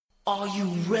Are you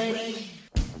ready?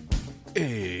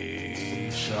 A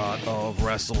Shot of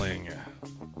Wrestling,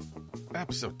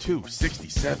 episode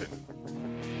 267.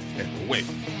 And away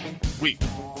we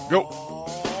go.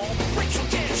 Break your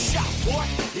damn shot, boy.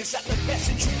 Is that the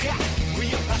message you got? We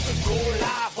about to go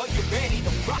live. Are you ready to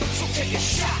rock? So take a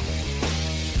shot.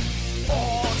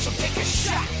 Oh, so take a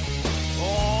shot.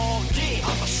 Oh, yeah.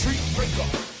 I'm a street breaker.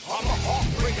 I'm a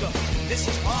heartbreaker. This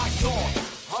is my dawn.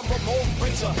 I'm a Ramon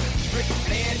Razor. Ric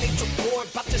Flair, Nature Boy,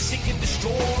 about to seek and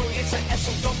destroy. It's an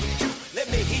SOW. Let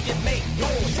me hear you make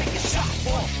noise. Take a shot,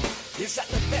 boy. Is that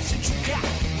the message you got?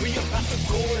 We about to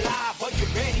go live. Are you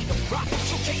ready to rock?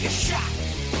 So take a shot.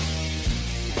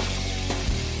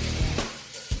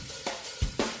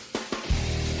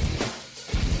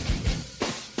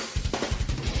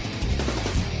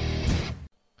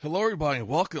 Hello, everybody, and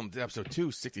welcome to episode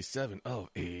 267 of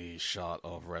A Shot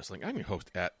of Wrestling. I'm your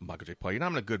host at Michael J. Play, and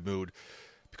I'm in a good mood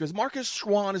because Marcus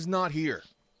Schwann is not here.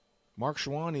 Mark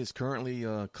Schwann is currently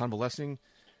convalescing.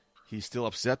 He's still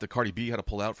upset that Cardi B had to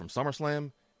pull out from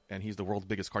SummerSlam, and he's the world's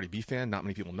biggest Cardi B fan. Not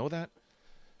many people know that.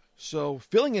 So,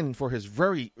 filling in for his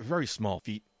very, very small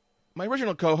feat, my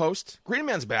original co-host, Green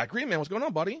Man's back. Green Man, what's going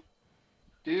on, buddy?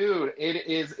 Dude, it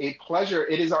is a pleasure.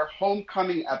 It is our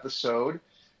homecoming episode.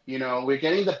 You know, we're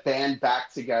getting the band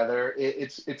back together.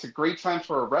 It's a great time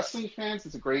for wrestling fans.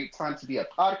 It's a great time to be a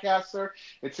podcaster.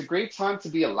 It's a great time to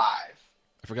be alive.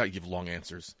 I forgot you give long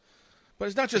answers. But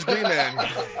it's not just Green Man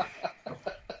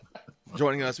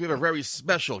joining us. We have a very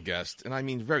special guest, and I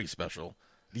mean very special,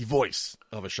 the voice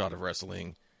of A Shot of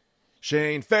Wrestling,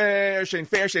 Shane Fair, Shane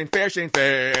Fair, Shane Fair, Shane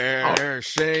Fair,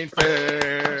 Shane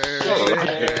Fair,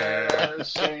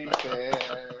 Shane Fair.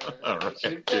 All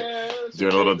right.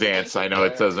 Doing a little dance. I know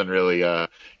it doesn't really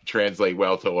translate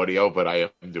well to audio, but I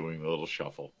am doing a little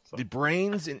shuffle. So. The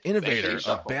brains and innovator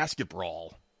of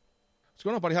basketball. What's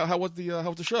going on, buddy? How was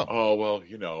the show? Oh well,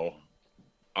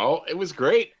 it was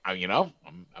great. I'm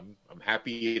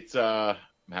happy it's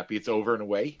over in a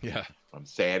way. Yeah. I'm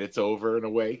sad it's over in a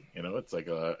way. It's like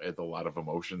it's a lot of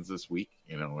emotions this week.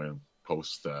 And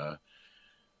post a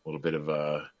little bit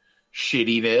of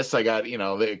shittiness. I got,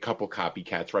 a couple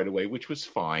copycats right away, which was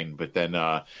fine. But then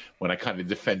when I kind of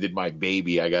defended my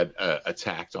baby, I got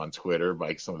attacked on Twitter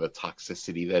by some of the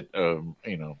toxicity that,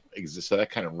 exists. So that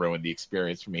kind of ruined the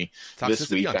experience for me this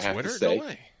week, on I have Twitter? to say. No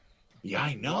way. Yeah,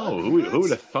 I know. Who would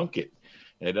have thunk it?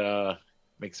 It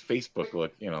makes Facebook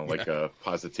look, like a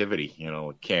positivity,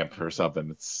 camp or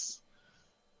something.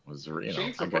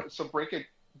 Shane, so break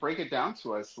it down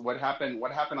to us. What happened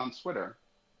on Twitter?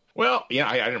 Well,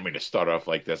 I didn't mean to start off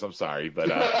like this. I'm sorry, but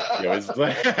it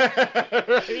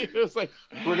was like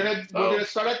we're gonna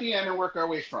start at the end and work our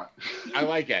way front. I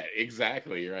like it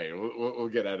exactly right. We'll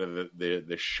get out of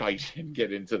the shite and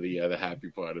get into the happy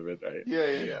part of it, right?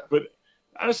 Yeah. But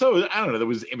so I don't know. There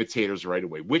was imitators right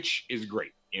away, which is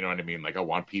great. You know what I mean? Like I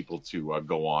want people to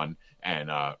go on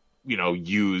and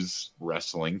use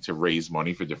wrestling to raise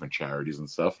money for different charities and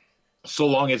stuff. So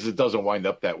long as it doesn't wind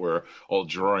up that we're all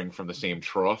drawing from the same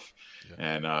trough,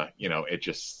 and it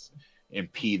just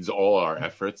impedes all our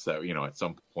efforts that at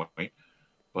some point.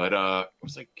 But it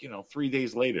was like 3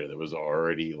 days later, there was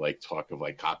already like talk of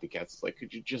like copycats. It's like,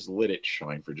 could you just let it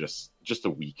shine for just a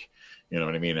week? You know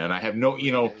what I mean? And I have no,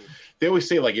 they always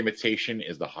say like imitation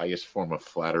is the highest form of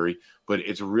flattery, but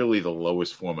it's really the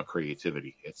lowest form of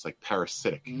creativity. It's like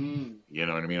parasitic. You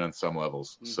know what I mean? On some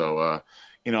levels. Mm-hmm. So.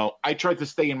 I tried to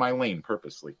stay in my lane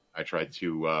purposely. I tried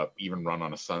to even run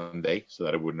on a Sunday so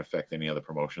that it wouldn't affect any other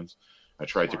promotions. I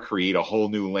tried to create a whole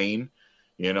new lane,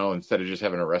 instead of just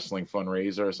having a wrestling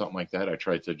fundraiser or something like that. I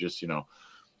tried to just,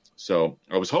 so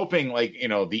I was hoping like,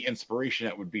 the inspiration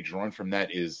that would be drawn from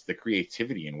that is the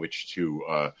creativity in which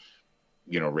to,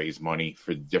 raise money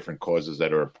for different causes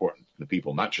that are important to the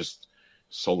people, not just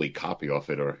solely copy off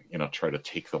it or, try to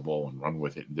take the ball and run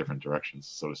with it in different directions,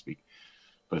 so to speak.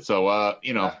 But so, I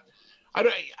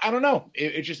don't know.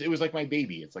 It was like my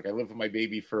baby. It's like I lived with my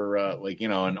baby for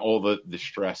and all the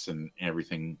stress and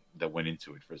everything that went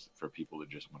into it for people to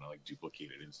just want to like duplicate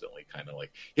it instantly, kind of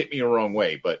like hit me a wrong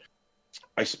way. But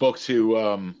I spoke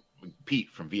to Pete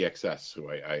from VXS, who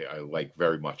I like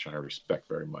very much and I respect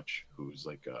very much, who's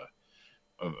like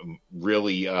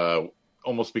really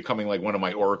almost becoming like one of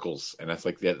my oracles, and that's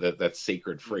like that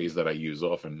sacred phrase that I use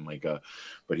often. Like,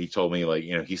 but he told me like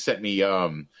he sent me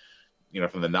from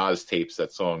the Nas tapes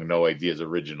that song "No Ideas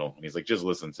Original," and he's like, just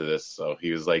listen to this. So he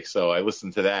was like, so I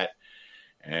listened to that,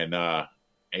 and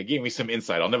it gave me some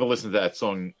insight. I'll never listen to that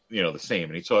song the same.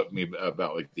 And he taught me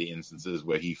about like the instances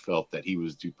where he felt that he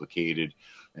was duplicated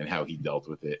and how he dealt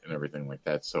with it and everything like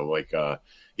that. So like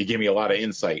he gave me a lot of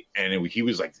insight, and he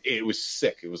was like, it was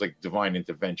sick. It was like divine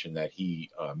intervention that he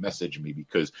messaged me,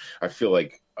 because I feel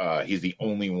like he's the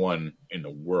only one in the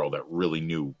world that really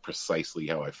knew precisely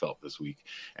how I felt this week.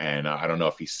 And I don't know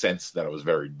if he sensed that I was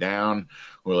very down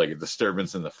or like a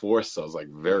disturbance in the force. So I was like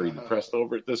very depressed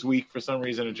over it this week. For some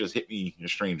reason, it just hit me in a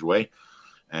strange way.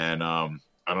 And I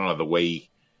don't know, the way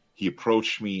he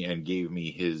approached me and gave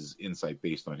me his insight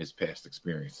based on his past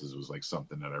experiences was like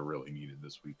something that I really needed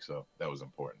this week. So that was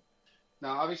important.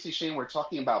 Now, obviously, Shane, we're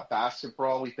talking about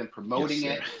basketball. We've been promoting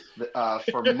Yes,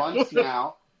 it for months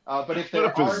now. But if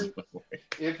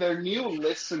there are new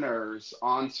listeners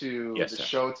onto the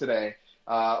show today,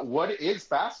 what is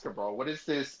basketball? What is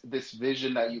this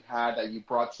vision that you had that you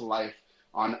brought to life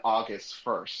on August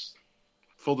 1st?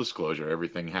 Full disclosure,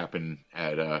 everything happened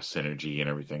at Synergy and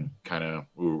everything. Kind of,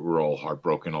 we're all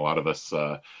heartbroken. A lot of us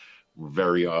were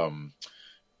very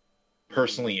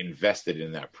personally invested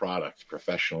in that product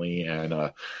professionally,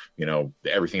 and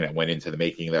everything that went into the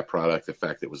making of that product. The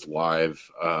fact it was live,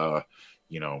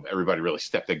 everybody really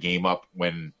stepped the game up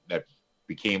when that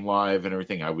became live and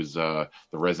everything. I was the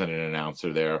resident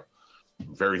announcer there.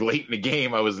 Very late in the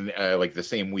game, I was like the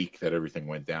same week that everything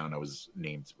went down, I was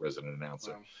named resident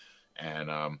announcer. Wow.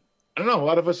 And I don't know, a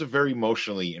lot of us are very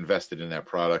emotionally invested in that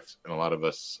product, and a lot of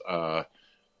us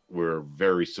were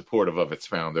very supportive of its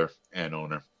founder and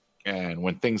owner. And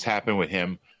when things happened with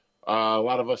him, a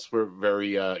lot of us were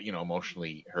very,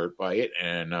 emotionally hurt by it.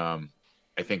 And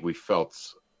I think we felt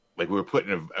like we were put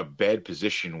in a bad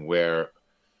position where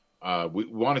we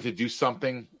wanted to do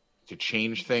something to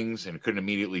change things and couldn't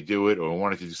immediately do it, or we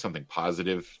wanted to do something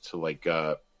positive to like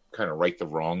kind of right the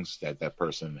wrongs that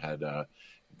person had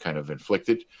kind of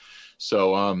inflicted.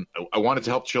 So I wanted to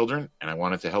help children, and I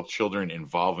wanted to help children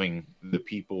involving the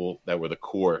people that were the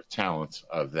core talent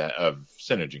of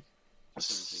Synergy.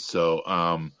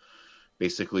 So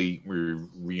basically we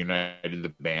reunited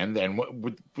the band, and what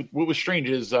was strange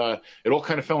is it all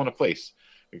kind of fell into place,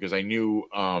 because I knew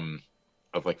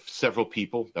of like several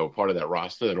people that were part of that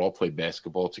roster that all played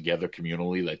basketball together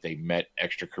communally, like they met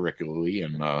extracurricularly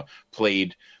and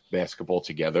played basketball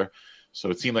together. So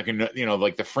it seemed like,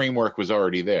 like the framework was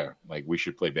already there. Like, we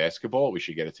should play basketball, we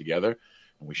should get it together,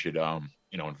 and we should,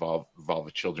 involve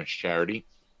a children's charity.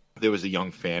 There was a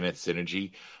young fan at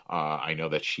Synergy. I know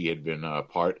that she had been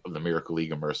part of the Miracle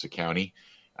League of Mercer County,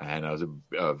 and I was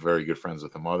very good friends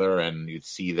with the mother, and you'd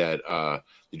see that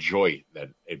the joy that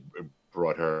it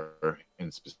brought her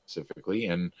in specifically.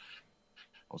 And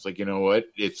I was like, you know what?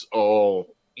 It's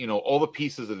all, all the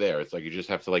pieces are there. It's like you just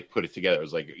have to like put it together. It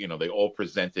was like, they all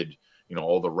presented,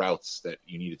 all the routes that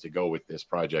you needed to go with this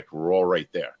project were all right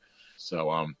there. So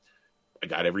I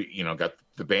got got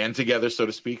the band together, so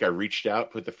to speak. I reached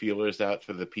out, put the feelers out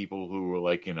for the people who were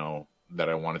like, that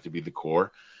I wanted to be the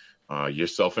core,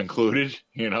 yourself included,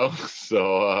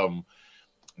 So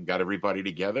got everybody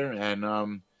together,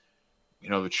 and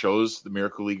it chose the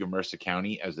Miracle League of Mercer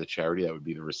County as the charity that would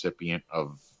be the recipient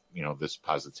of, this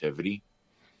positivity.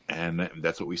 And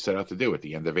that's what we set out to do at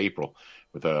the end of April,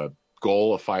 with a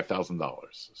goal of $5,000.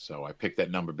 So I picked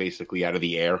that number basically out of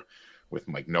the air, with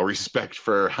like no respect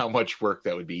for how much work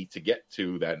that would be to get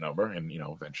to that number and,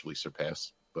 eventually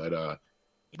surpass. But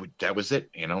that was it.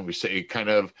 We say it kind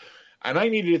of, and I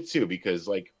needed it too, because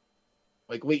like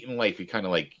late in life, you kind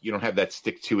of like, you don't have that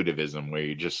stick-to-itivism where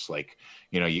you just like,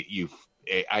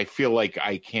 I feel like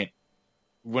I can't,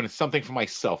 when it's something for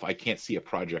myself, I can't see a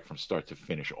project from start to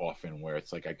finish often, where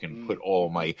it's like I can put all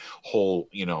my whole,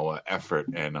 effort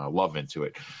and love into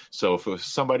it. So if it was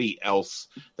somebody else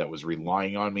that was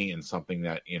relying on me and something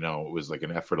that, it was like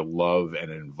an effort of love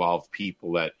and it involved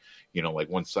people that, like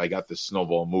once I got this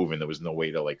snowball moving, there was no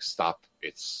way to like stop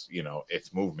its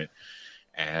movement.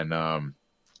 And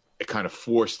it kind of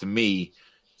forced me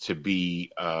to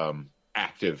be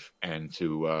active and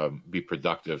to be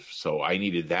productive. So I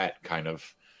needed that kind of,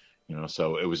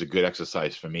 so it was a good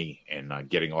exercise for me, and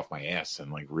getting off my ass and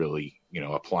like really,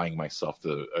 applying myself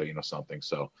to, something.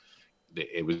 So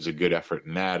it was a good effort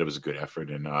in that. It was a good effort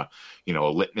in, a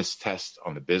litmus test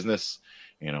on the business,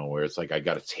 where it's like I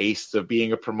got a taste of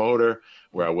being a promoter,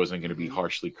 where I wasn't going to be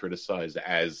harshly criticized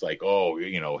as like, oh,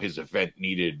 his event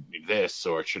needed this,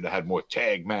 or it should have had more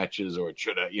tag matches, or it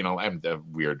should have, I'm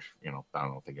weird, I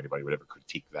don't think anybody would ever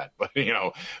critique that, but,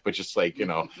 but just like,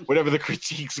 whatever the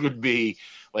critiques would be,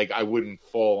 like I wouldn't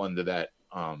fall under that,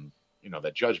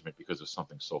 that judgment because of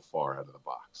something so far out of the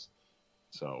box.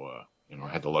 So, I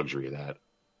had the luxury of that.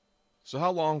 So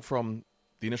how long from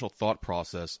the initial thought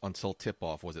process until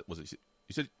tip-off was it?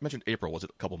 You mentioned April. Was it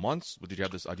a couple months? Did you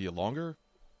have this idea longer?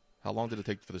 How long did it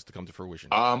take for this to come to fruition?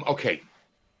 Okay.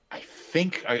 I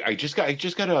think I just got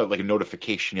a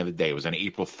notification the other day. It was an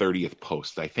April 30th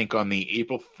post. I think on the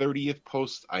April 30th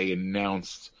post, I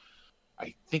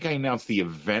think I announced the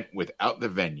event without the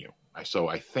venue. So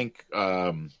I think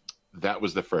that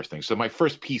was the first thing. So my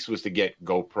first piece was to get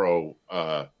GoPro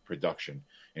production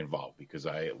involved, because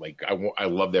I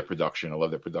love their production. I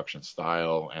love their production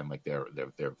style and like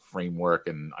their framework,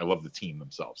 and I love the team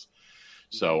themselves.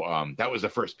 So that was the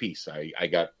first piece. I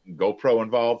got GoPro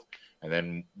involved,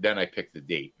 and then I picked the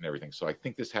date and everything. So I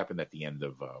think this happened at the end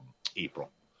of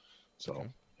April. So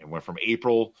it went from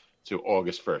April to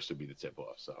August 1st would be the tip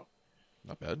off. So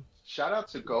not bad. Shout out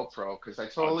to GoPro, because I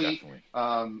totally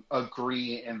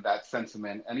agree in that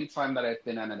sentiment. Anytime that I've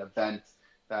been at an event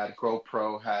that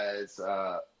GoPro has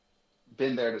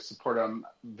been there to support them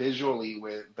visually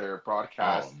with their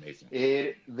broadcast,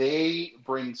 they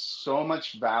bring so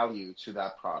much value to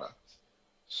that product.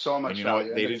 So much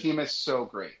value. And the team is so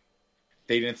great.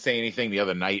 They didn't say anything the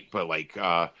other night, but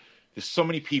there's so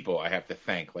many people I have to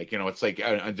thank. It's like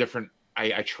a different.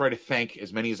 I try to thank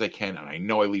as many as I can, and I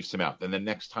know I leave some out. Then the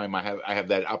next time I have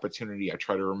that opportunity, I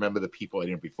try to remember the people I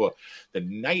didn't before. The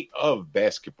night of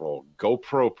basketball,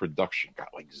 GoPro production got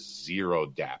 0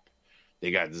 DAP. They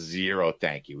got 0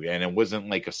 thank you, and it wasn't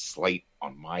like a slight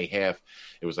on my half.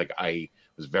 It was like I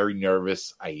was very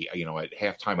nervous. At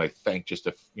halftime I thanked just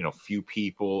a few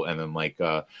people, and then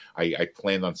I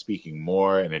planned on speaking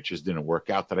more, and it just didn't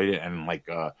work out that I didn't.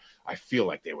 And I feel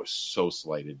like they were so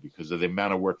slighted because of the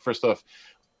amount of work. First off,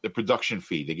 the production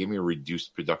fee, they gave me a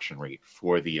reduced production rate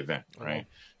for the event, right?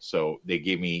 So they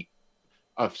gave me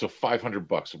so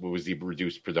 $500 was the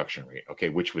reduced production rate, okay,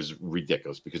 which was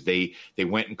ridiculous because they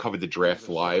went and covered the draft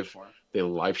live. They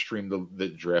live streamed the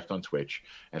draft on Twitch,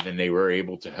 and then they were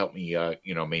able to help me,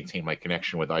 maintain my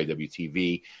connection with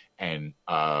IWTV and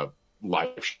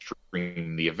live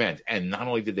stream the event. And not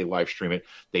only did they live stream it,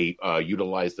 they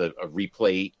utilized a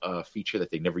replay feature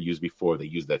that they never used before. They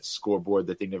used that scoreboard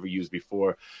that they never used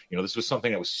before. This was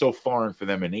something that was so foreign for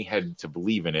them, and they had to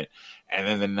believe in it. And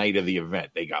then the night of the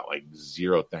event, they got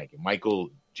 0 thank you.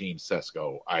 Michael James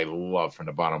Sesko, I love from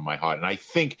the bottom of my heart, and I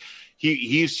think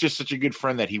he's just such a good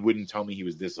friend that he wouldn't tell me he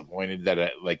was disappointed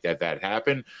that that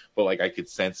happened. But I could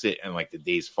sense it, and the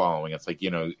days following, it's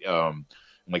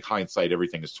hindsight,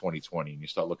 everything is 2020, and you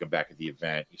start looking back at the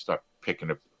event, you start picking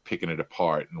it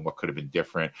apart and what could have been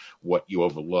different, what you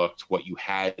overlooked, what you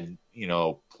had,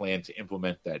 planned to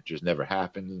implement that just never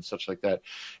happened and such like that.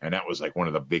 And that was one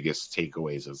of the biggest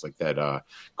takeaways is that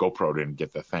GoPro didn't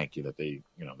get the thank you that they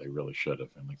really should have.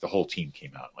 And the whole team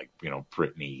came out,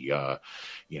 Brittany,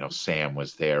 Sam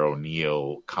was there,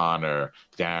 O'Neal, Connor,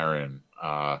 Darren,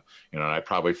 and I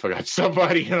probably forgot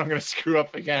somebody and I'm going to screw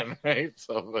up again. Right.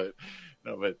 So,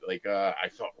 but I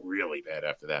felt really bad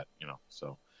after that,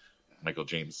 so Michael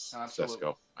James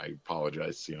Sesko, I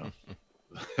apologize,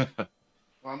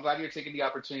 Well, I'm glad you're taking the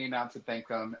opportunity now to thank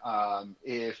them.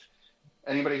 If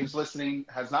anybody who's listening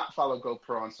has not followed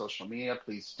GoPro on social media,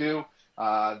 please do.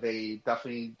 They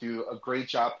definitely do a great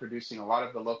job producing a lot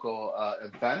of the local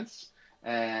events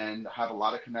and have a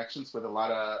lot of connections with a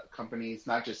lot of companies,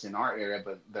 not just in our area,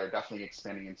 but they're definitely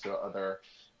expanding into other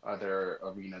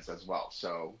arenas as well.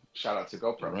 So shout out to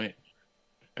GoPro. Right.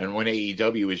 And when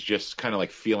AEW is just kind of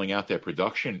feeling out their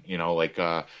production,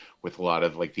 with a lot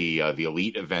of the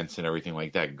elite events and everything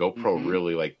like that, GoPro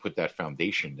really put that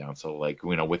foundation down. So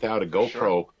without a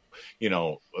GoPro,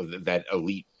 that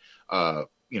elite,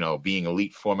 being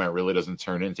elite format really doesn't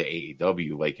turn into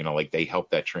AEW. They help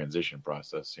that transition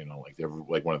process. They're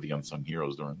one of the unsung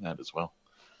heroes during that as well.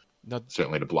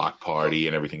 Certainly the Block Party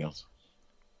and everything else.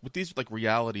 With these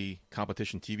reality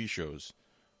competition TV shows,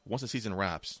 once the season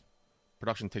wraps,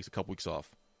 production takes a couple weeks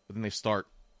off, but then they start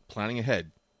planning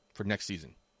ahead for next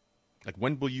season.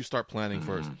 When will you start planning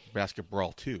for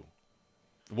Basketball 2?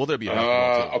 Will there be a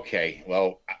Basketball 2? Okay,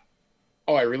 well,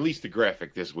 I released the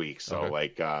graphic this week, so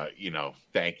thank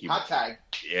you. Hot tag.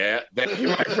 Yeah, thank you,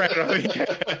 my friend.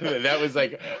 That was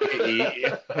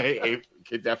he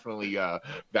could definitely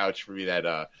vouch for me that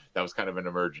that was kind of an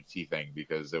emergency thing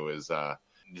because it was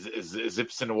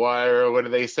zips in the wire, or what do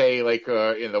they say?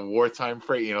 In the wartime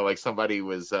freight, somebody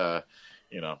was,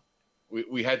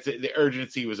 we had to. The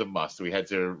urgency was a must. We had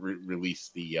to release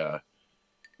the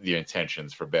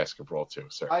intentions for Basketball 2.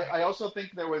 I also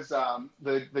think there was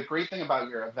the great thing about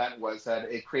your event was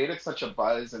that it created such a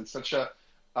buzz and such a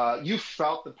you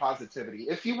felt the positivity.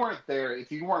 If you weren't there, if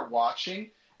you weren't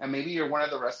watching, and maybe you're one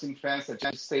of the wrestling fans that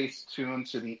just stays tuned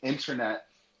to the internet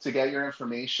to get your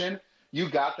information, you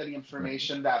got that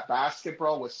information that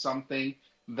basketball was something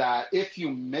that if you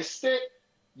missed it,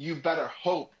 you better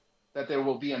hope that there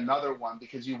will be another one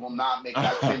because you will not make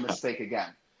that same mistake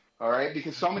again. All right,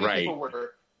 because so many Right. people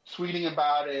were tweeting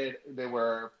about it, they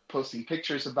were posting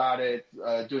pictures about it,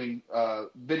 doing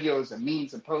videos and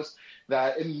memes and posts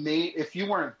that it made, if you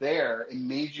weren't there, it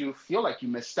made you feel like you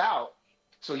missed out.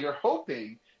 So you're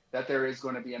hoping that there is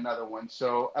going to be another one.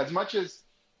 So as much as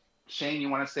Shane, you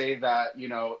want to say that,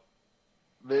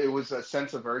 it was a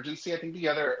sense of urgency. I think the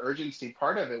other urgency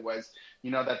part of it was,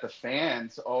 that the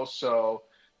fans also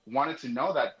wanted to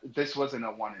know that this wasn't a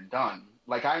one and done.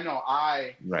 Like I know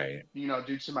Right.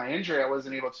 due to my injury, I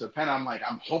wasn't able to attend. I'm like,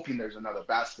 I'm hoping there's another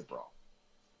basketball.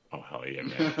 Oh hell yeah,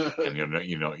 man! And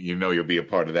you'll be a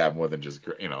part of that more than just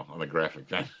on the graphic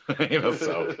then.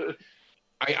 So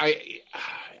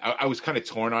I was kind of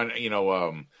torn on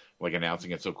like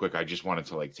announcing it so quick. I just wanted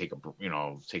to like take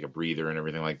a breather and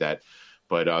everything like that.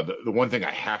 But the one thing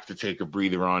I have to take a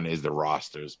breather on is the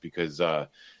rosters, because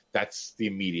that's the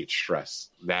immediate stress.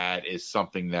 That is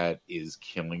something that is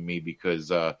killing me, because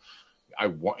I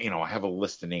have a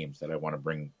list of names that I want to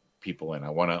bring people in. I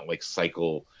want to like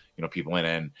cycle, people in,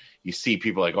 and you see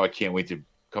people like, oh, I can't wait to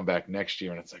come back next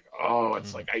year. And it's like, oh,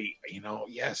 it's like,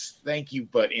 yes, thank you.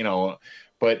 But,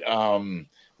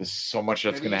 there's so much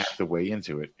that's going to have to weigh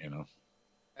into it, And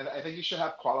I think you should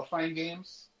have qualifying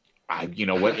games. You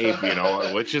know what, Abe,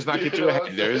 let's just not get too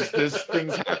ahead. There's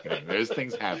things happening. There's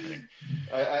things happening.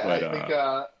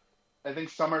 I think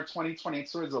summer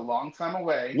 2022 is a long time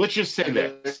away. Let's just say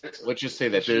that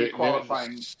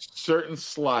there's certain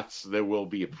slots there will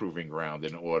be a proving ground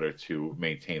in order to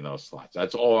maintain those slots.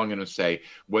 That's all I'm going to say.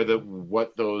 What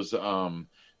those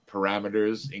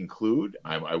parameters include,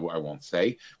 I won't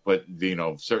say, but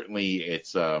certainly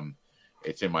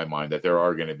it's in my mind that there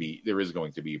is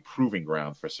going to be a proving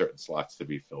ground for certain slots to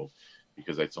be filled,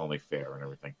 because that's only fair and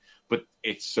everything. But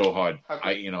it's so hard.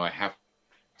 I have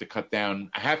to cut down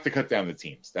the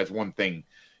teams. That's one thing.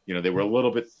 They were a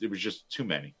little bit. It was just too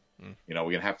many. We're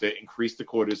gonna have to increase the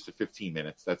quarters to 15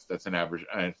 minutes. That's an average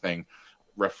thing.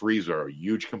 Referees are a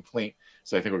huge complaint,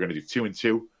 so I think we're gonna do 2 and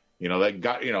 2.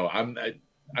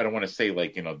 I don't want to say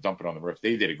like dump it on the ref.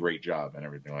 They did a great job and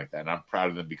everything like that, and I'm proud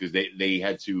of them, because they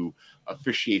had to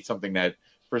officiate something that,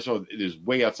 first of all, is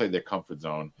way outside their comfort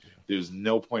zone. There's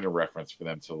no point of reference for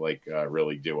them to like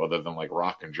really do, other than like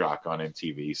Rock and Jock on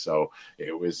MTV. So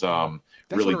it was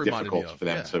really difficult for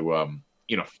them to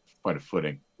find a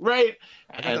footing, right?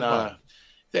 And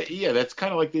that's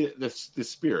kind of like the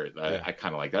spirit. I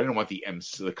kind of like that. I didn't want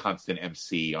the constant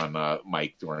MC on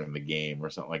Mike during the game or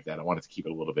something like that. I wanted to keep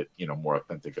it a little bit more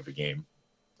authentic of a game.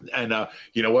 And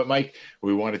you know what, Mike?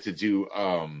 We wanted to do.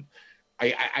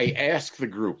 I asked the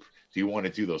group, do you want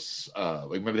to do those?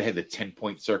 Remember they had the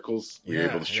 10-point circles? We were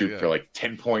able to shoot for like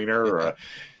 10-pointer. Or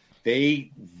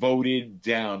they voted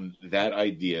down that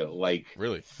idea like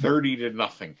really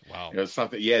 30-0. Wow.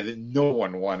 Something. Yeah, no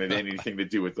one wanted anything to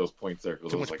do with those point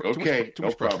circles. I was like, okay,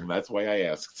 no problem. That's why I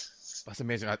asked. That's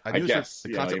amazing. I knew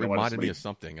the concept reminded me of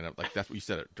something, and like that's what you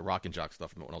said. The Rock and Jock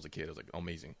stuff when I was a kid. I was like,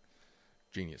 amazing,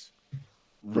 genius.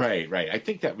 Right. I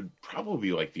think that would probably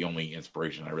be like the only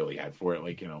inspiration I really had for it.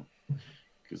 Like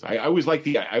because I always loved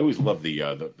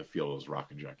the feel of those Rock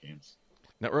and Jock games.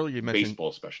 Now earlier you mentioned baseball,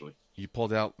 especially. You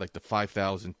pulled out like the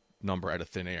 5,000 number out of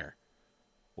thin air.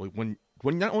 Well, when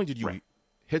not only did you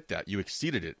hit that, you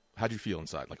exceeded it. How did you feel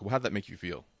inside? Like, how did that make you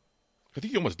feel? I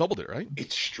think you almost doubled it, right?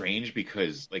 It's strange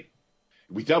because like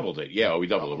we doubled it. Yeah, we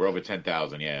doubled it. We're over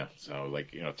 10,000. Yeah, so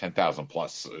like 10,000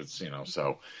 plus. It's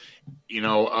so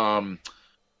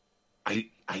I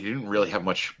didn't really have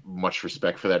much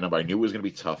respect for that number. I knew it was going to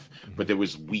be tough, but there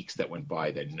was weeks that went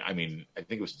by that, I think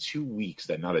it was 2 weeks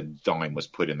that not a dime was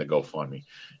put in the GoFundMe,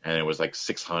 and it was like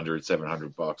 $600, $700,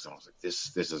 and I was like,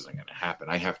 this isn't going to happen.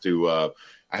 I have to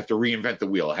reinvent the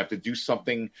wheel. I have to do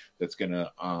something that's going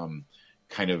to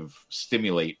kind of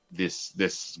stimulate this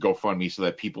GoFundMe so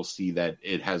that people see that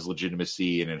it has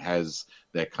legitimacy and it has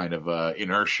that kind of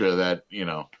inertia that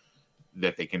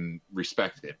that they can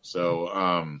respect it.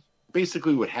 So.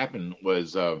 Basically what happened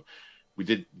was we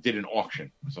did an auction.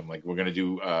 So I'm like, we're going to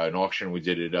do an auction. We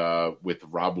did it with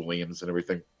Rob Williams and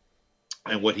everything.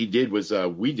 And what we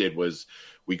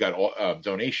got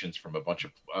donations from a bunch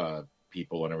of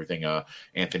people and everything.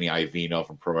 Anthony Iovino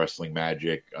from Pro Wrestling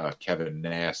Magic, Kevin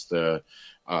Nasta.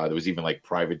 There was even like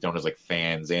private donors like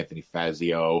fans, Anthony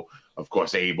Fazio, of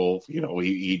course, Abel.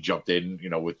 He jumped in,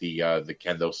 with the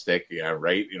kendo stick. Yeah,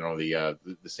 right. The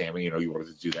Sammy, he wanted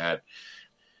to do that.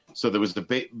 So there was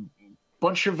the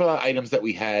bunch of items that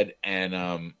we had,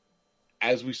 and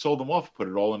as we sold them off, put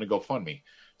it all in a GoFundMe.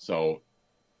 So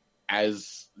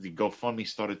as the GoFundMe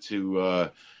started to,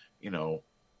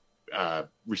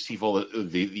 receive all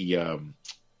the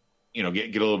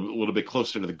get a little bit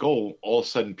closer to the goal, all of a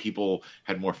sudden people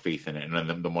had more faith in it, and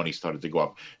then the money started to go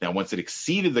up. Now, once it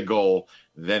exceeded the goal,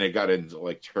 then it got into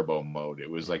like turbo mode. It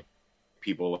was like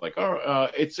people like,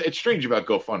 it's strange about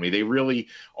GoFundMe. They really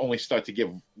only start to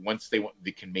give once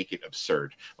they can make it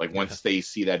absurd. Like once they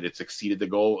see that it's exceeded the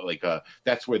goal, like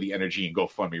that's where the energy in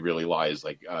GoFundMe really lies.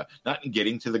 Like not in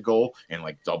getting to the goal and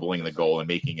like doubling the goal and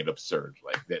making it absurd.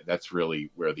 Like that's really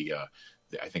where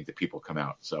I think the people come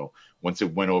out. So once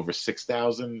it went over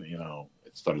 6,000,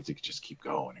 it started to just keep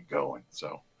going and going.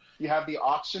 So you have the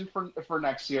auction for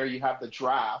next year. You have the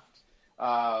draft.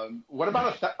 What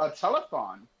about a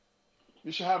telethon?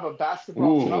 You should have a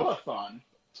basketball telethon.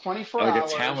 24 like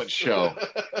hours. A talent show.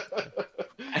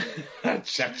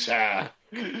 Cha-cha.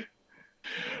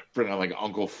 Bring on like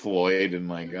Uncle Floyd and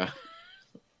like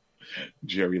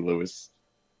Jerry Lewis.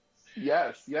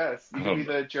 Yes. You can be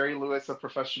the Jerry Lewis of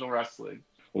professional wrestling.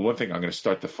 Well, one thing, I'm going to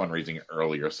start the fundraising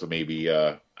earlier, so maybe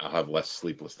I'll have less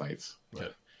sleepless nights.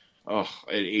 But, it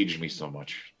aged me so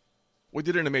much. We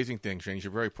did an amazing thing, Shane.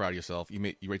 You're very proud of yourself.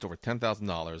 You raised over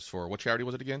 $10,000 for what charity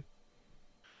was it again?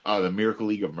 The Miracle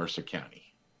League of Mercer County.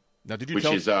 Now, which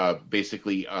is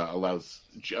basically allows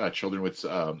children with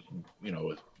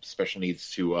special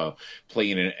needs to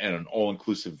play in an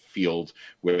all-inclusive field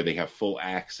where they have full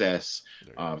access.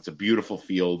 It's a beautiful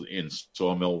field in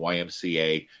Sawmill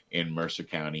YMCA in Mercer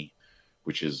County,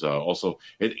 which is also,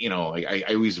 I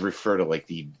always refer to like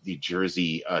the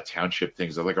Jersey township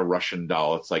things. They're like a Russian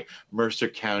doll. It's like Mercer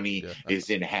County is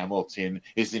in Hamilton,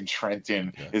 is in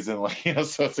Trenton, is in like,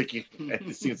 so it's like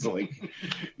it seems like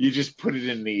you just put it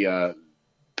in the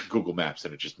Google Maps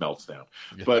and it just melts down.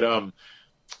 But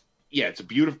it's a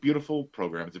beautiful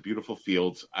program. It's a beautiful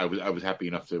field. I was happy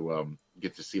enough to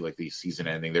get to see like the season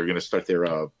ending. They're going to start their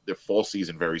fall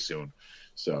season very soon.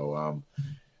 So,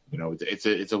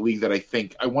 it's a league that I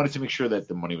think I wanted to make sure that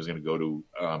the money was going to go to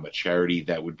a charity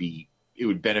that it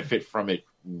would benefit from it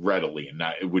readily, and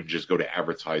not it wouldn't just go to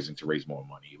advertising to raise more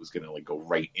money. It was going to like go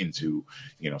right into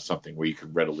something where you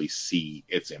could readily see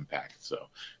its impact. So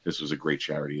this was a great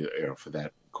charity for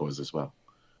that cause as well.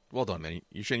 Well done, man.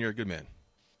 Shane, you're a good man.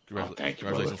 Thank you, congratulations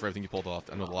brother. for everything you pulled off.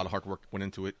 I know a lot of hard work went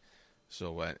into it.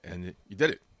 So and you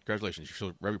did it. Congratulations. You're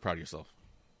so very proud of yourself.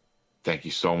 Thank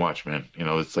you so much, man.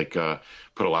 It's like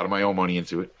put a lot of my own money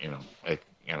into it.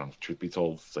 Truth be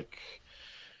told, it's like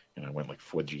I went like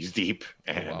 4 G's deep,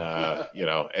 and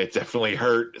it definitely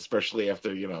hurt, especially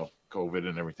after COVID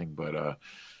and everything. But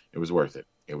it was worth it.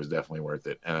 It was definitely worth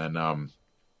it. And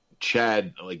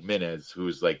Chad like Minez,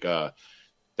 who's like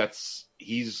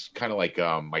he's kind of like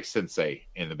my sensei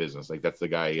in the business. Like that's the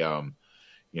guy.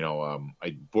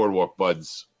 I Boardwalk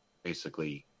Buds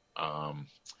basically.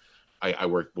 I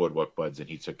worked Boardwalk Buds, and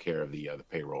he took care of the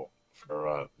payroll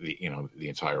for the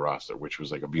entire roster, which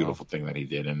was like a beautiful thing that he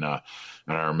did. And I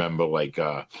remember like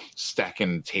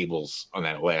stacking tables on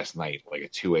that last night, like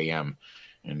at 2 a.m.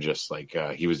 and just like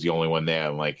he was the only one there,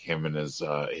 and like him and his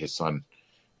son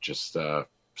just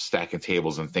stacking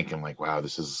tables and thinking like, wow,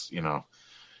 this is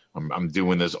I'm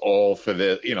doing this all for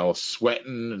the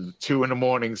sweating and 2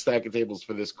 a.m. stacking tables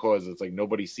for this cause. It's like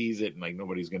nobody sees it, and like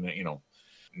nobody's gonna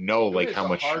know like how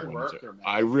much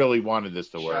I really wanted this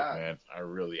to work, man.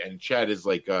 And Chad is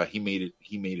like he made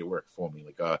it work for me.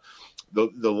 Like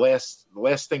the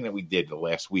last thing that we did the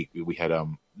last week, we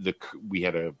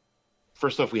had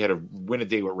first off, we had a win a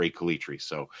day with Ray Calitri.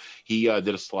 So he did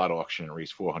a slot auction and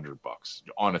raised $400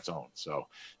 on its own. So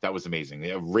that was amazing.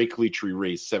 Ray Calitri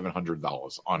raised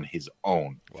 $700 on his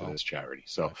own for this charity.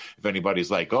 So if anybody's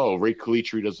like, oh, Ray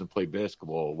Calitri doesn't play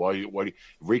basketball, why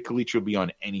Ray Calitri will be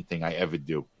on anything I ever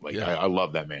do. Like I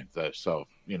love that man. So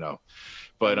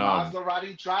but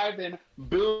Maserati driving,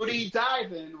 booty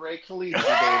diving, Ray Calitri,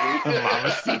 baby.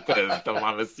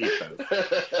 Mamacitas.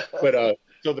 But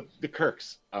so the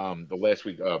Kirks, the last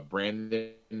week,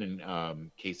 Brandon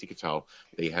and Casey Cattell,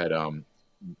 they had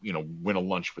win a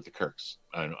lunch with the Kirks,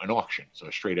 an auction, so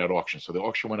a straight out auction. So the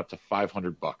auction went up to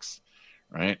 $500,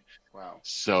 right? Wow.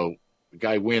 So the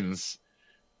guy wins,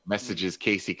 messages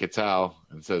Casey Cattell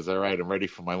and says, "All right, I'm ready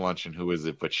for my lunch." And who is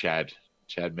it but Chad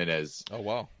Minez? Oh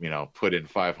wow! Put in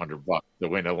 $500 to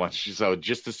win a lunch. So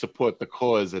just to support the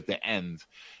cause at the end,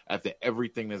 after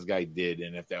everything this guy did,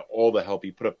 and after all the help,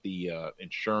 he put up the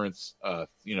insurance, so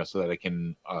that I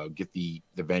can get the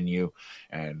venue,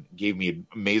 and gave me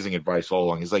amazing advice all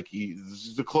along. He's like,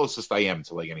 he's the closest I am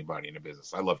to like anybody in the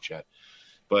business. I love Chet,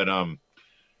 but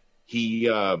he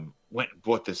went and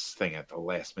bought this thing at the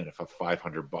last minute for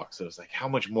 $500. It was like, how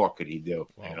much more could he do?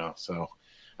 Wow. So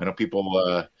I know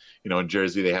people, in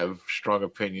Jersey, they have strong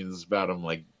opinions about him,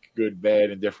 like good,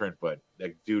 bad, and different. But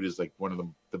that dude is like one of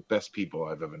the best people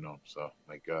I've ever known. So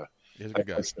like, He's a good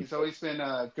guy. He's always been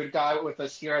a good guy with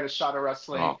us here at A Shot of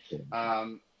Wrestling.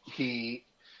 Oh, He,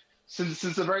 since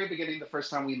the very beginning, the first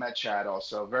time we met Chad,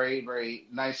 also very, very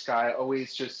nice guy.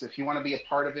 Always just, if you want to be a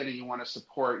part of it and you want to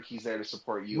support, he's there to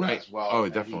support you Right. as well. Oh,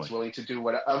 And definitely. he's willing to do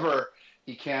whatever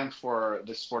he can for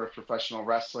the sport of professional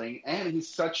wrestling. And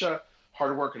he's such a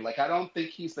hard worker. Like, I don't think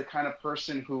he's the kind of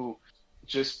person who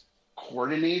just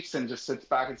coordinates and just sits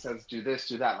back and says, do this,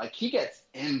 do that. Like, he gets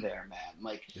in there, man.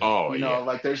 Like, Oh, you know, yeah.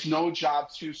 like there's no job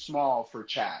too small for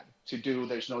Chad to do.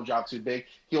 There's no job too big.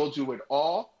 He'll do it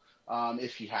all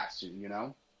if he has to, you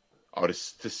know? Oh, to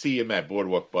see him at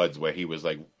Boardwalk Buds where he was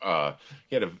like,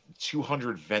 he had a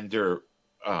 200 vendor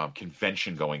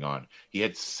convention going on. He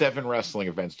had 7 wrestling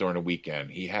events during the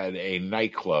weekend. He had a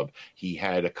nightclub. He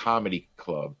had a comedy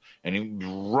club, and he was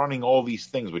running all these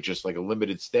things with just like a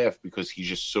limited staff because he's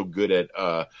just so good at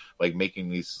like making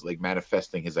these, like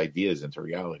manifesting his ideas into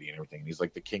reality and everything. And he's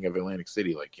like the king of Atlantic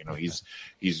City. Like, you know, he's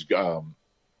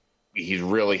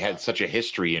really had such a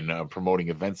history in promoting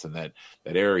events in that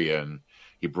area, and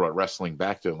he brought wrestling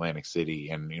back to Atlantic City.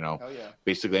 And, you know, Hell yeah.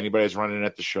 basically anybody that's running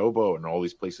at the Showboat and all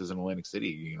these places in Atlantic City,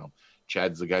 you know,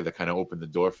 Chad's the guy that kind of opened the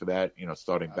door for that, you know,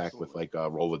 starting back with Absolutely.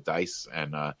 like Roll of Dice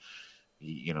and,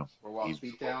 you know, We're Walls he's-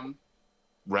 Beat Down.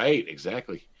 right.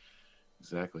 Exactly.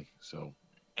 So,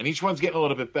 and each one's getting a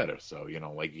little bit better. So, you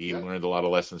know, like he Yeah. learned a lot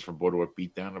of lessons from Boardwalk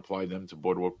Beatdown, applied them to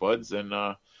Boardwalk Buds. And,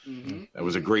 Mm-hmm. that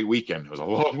was a great weekend. It was a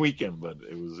long weekend, but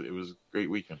it was a great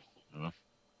weekend. You know?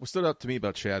 What stood out to me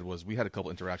about Chad was we had a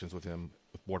couple interactions with him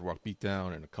with Boardwalk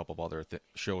Beatdown and a couple of other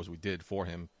shows we did for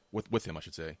him, with him, I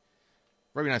should say.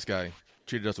 Very nice guy.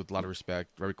 Treated us with a lot of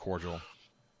respect, very cordial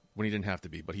when he didn't have to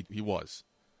be, but he was.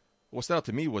 What stood out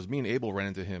to me was me and Abel ran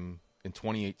into him in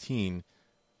 2018 at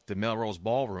the Melrose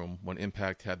Ballroom when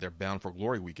Impact had their Bound for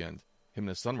Glory weekend. Him and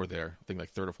his son were there, I think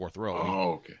like 3rd or 4th row.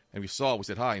 Oh, okay. And we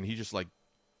said hi, and he just like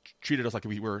treated us like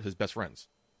we were his best friends.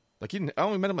 Like I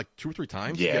only met him like 2 or 3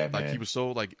 times. Yeah, yet, like man. he was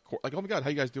so like oh my god, how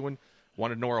you guys doing?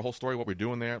 Wanted to know our whole story, what we're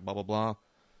doing there, blah blah blah.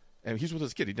 And he's with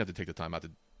his kid. He didn't have to take the time out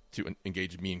to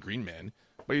engage me and Green Man,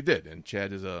 but he did. And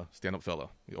Chad is a stand-up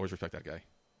fellow. We always respect that guy.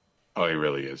 Oh, he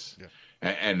really is. Yeah.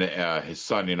 And his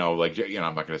son, you know, like, you know,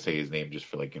 I'm not going to say his name just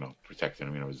for, like, you know, protecting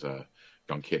him. You know, he's a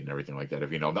young kid and everything like that.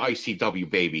 If you know, the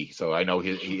ICW baby. So I know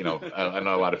you know, I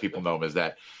know a lot of people know him as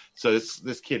that. So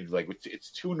this kid, like,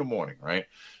 it's 2 a.m, right?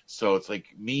 So it's like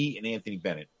me and Anthony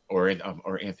Bennett, or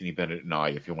Anthony Bennett and I,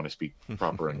 if you want to speak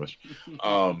proper English.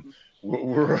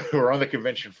 We're on the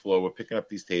convention floor. We're picking up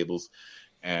these tables,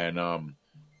 and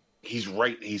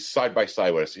he's side by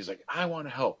side with us. He's like, I want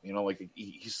to help. You know, like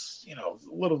he's, you know,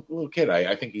 a little kid.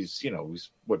 I think he's, you know, he's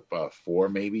what 4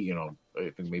 maybe. You know, I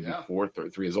think maybe Yeah. 4,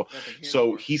 3 years old. Yeah, I think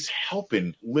So he's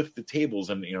helping lift the tables,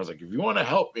 and you know, I was like, if you want to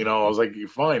help, you know, I was like, you're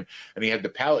fine. And he had the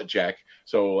pallet jack,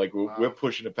 so like we're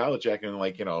pushing the pallet jack and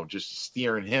like, you know, just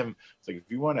steering him. It's like, if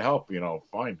you want to help, you know,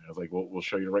 fine. I was like, we'll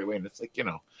show you the right way. And it's like, you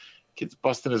know, kid's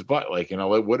busting his butt, like, you know,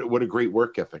 what a great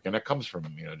work ethic, and that comes from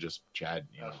him, you know, just Chad,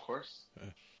 you know. Of course.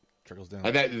 Trickles down.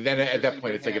 And then at that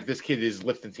point, it's like, if this kid is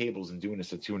lifting tables and doing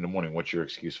this at 2 a.m, what's your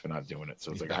excuse for not doing it?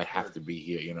 So it's like, I have to be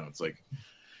here, you know. It's like,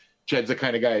 Chad's the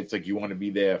kind of guy. It's like, you want to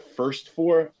be there first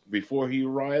before he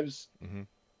arrives, Mhm.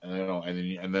 and you know,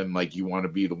 and then like you want to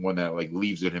be the one that like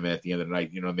leaves with him at the end of the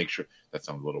night. You know, make sure that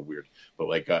sounds a little weird, but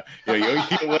like, you know, you're at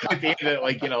the end of it,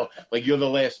 like, you know, like you're the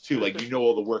last 2, like, you know,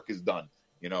 all the work is done.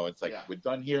 You know, it's like, Yeah. we're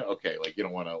done here. Okay, like, you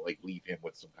don't want to like leave him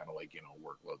with some kind of like, you know,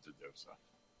 workload to do. So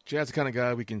Chad's the kind of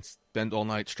guy we can spend all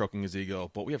night stroking his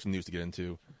ego, but we have some news to get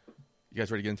into. You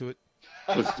guys ready to get into it?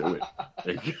 let's do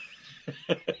it.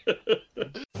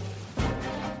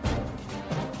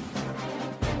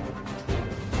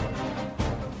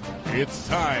 It's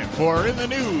time for In the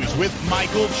News with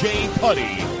Michael J. Putty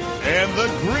and the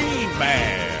Green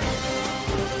Man.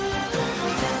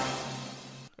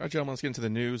 All right, gentlemen, let's get into the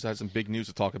news. I have some big news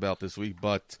to talk about this week,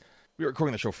 but we are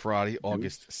recording the show Friday,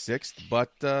 August 6th.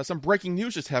 But some breaking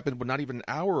news just happened, but not even an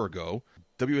hour ago.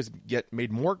 W has yet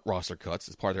made more roster cuts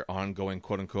as part of their ongoing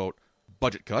quote-unquote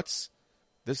budget cuts.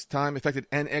 This time affected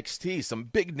NXT. Some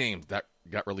big names that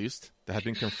got released that have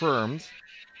been confirmed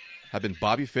have been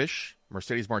Bobby Fish,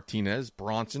 Mercedes Martinez,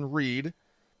 Bronson Reed,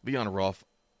 Leon Ruff,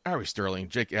 Ari Sterling,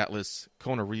 Jake Atlas,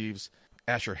 Kona Reeves,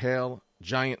 Asher Hale,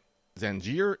 Giant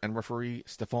Zangier, and referee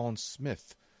Stephon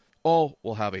Smith. All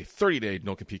will have a 30-day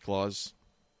no-compete clause.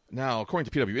 Now, according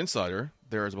to PW Insider,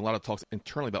 there has been a lot of talks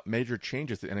internally about major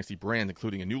changes to the NXT brand,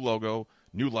 including a new logo,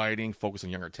 new lighting, focus on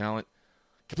younger talent,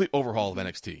 complete overhaul of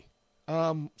NXT.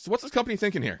 So what's this company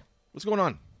thinking here? What's going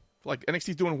on? Like,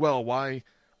 NXT's doing well. Why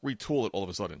retool it all of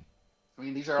a sudden? I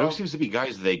mean, these are There all seems to be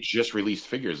guys that they just released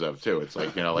figures of too. It's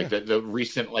like, like the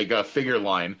recent figure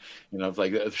line, it's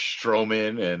like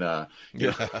Strowman and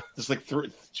there's like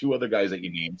two other guys that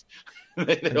you named.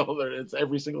 It's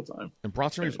every single time. And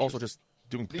Bronson Reed's also just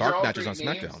doing these are dark all matches great on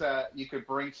names SmackDown. that you could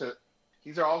bring to.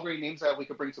 These are all great names that we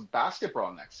could bring to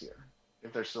basketball next year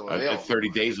if they're still available. 30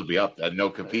 days will be up. No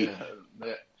compete.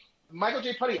 Michael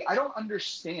J. Putty, I don't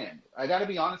understand. I got to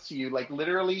be honest to you. Like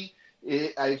literally,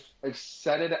 I've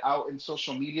said it out in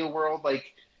social media world.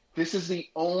 Like this is the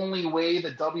only way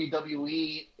the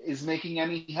WWE is making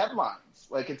any headlines.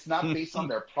 Like it's not based on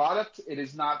their product. It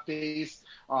is not based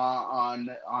on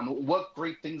what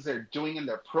great things they're doing in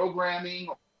their programming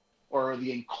or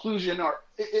the inclusion. Or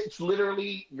it's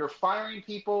literally you're firing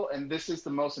people, and this is the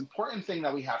most important thing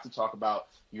that we have to talk about: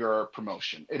 your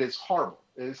promotion. It is horrible.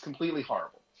 It is completely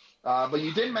horrible. But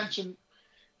you did mention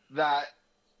that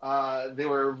they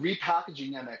were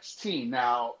repackaging NXT.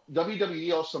 Now,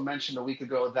 WWE also mentioned a week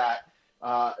ago that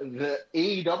the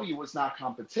AEW was not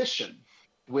competition,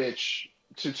 which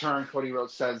to turn Cody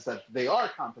Rhodes says that they are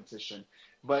competition.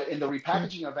 But in the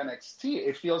repackaging of NXT,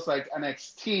 it feels like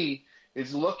NXT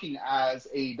is looking as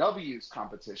AEW's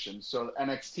competition. So the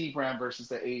NXT brand versus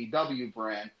the AEW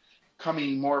brand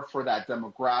coming more for that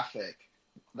demographic,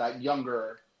 that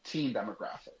younger teen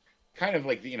demographic. Kind of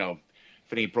like, if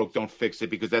it ain't broke, don't fix it,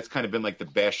 because that's kind of been like the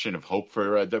bastion of hope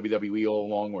for WWE all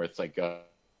along, where it's like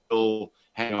still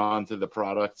hang on to the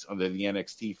product under the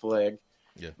NXT flag.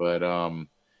 Yeah. But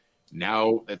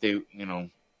now that they,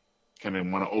 kind of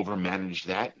want to overmanage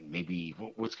that, maybe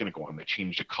what's going to go on? They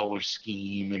change the color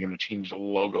scheme. They're going to change the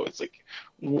logo. It's like,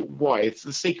 why? It's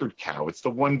the sacred cow. It's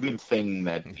the one good thing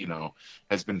that,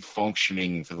 has been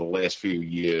functioning for the last few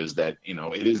years, that,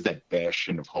 it is that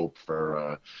bastion of hope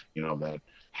for, that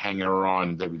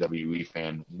hanger-on WWE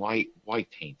fan. Why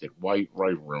taint it? Why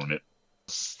ruin it?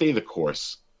 Stay the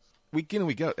course. Week in and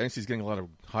week out, NXT's getting a lot of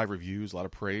high reviews, a lot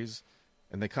of praise,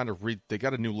 and they kind of they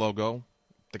got a new logo.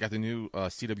 They got the new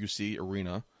CWC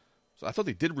arena. So I thought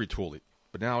they did retool it.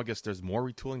 But now I guess there's more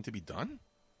retooling to be done?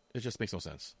 It just makes no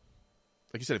sense.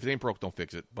 Like you said, if it ain't broke, don't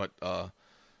fix it. But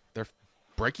they're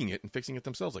breaking it and fixing it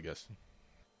themselves, I guess.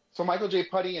 So Michael J.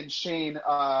 Putty and Shane,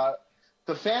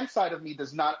 the fan side of me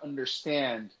does not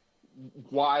understand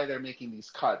why they're making these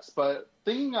cuts. But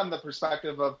thinking on the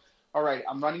perspective of, all right,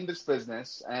 I'm running this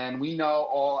business, and we know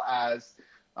all as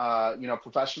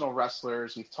professional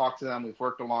wrestlers, we've talked to them, we've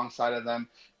worked alongside of them,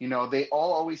 they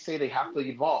all always say they have to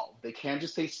evolve. They can't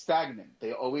just stay stagnant.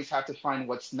 They always have to find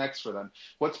what's next for them,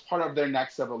 what's part of their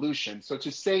next evolution. So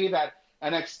to say that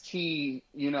NXT,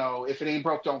 if it ain't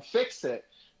broke, don't fix it,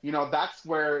 that's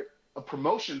where a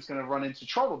promotion's going to run into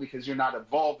trouble, because you're not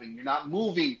evolving, you're not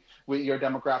moving with your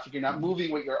demographic, you're not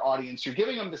moving with your audience, you're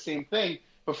giving them the same thing.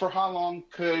 But for how long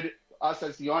could us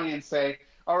as the audience say,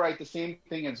 all right, the same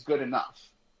thing is good enough?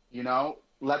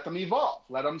 Let them evolve.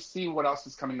 Let them see what else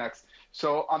is coming next.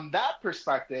 So on that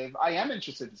perspective, I am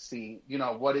interested to see,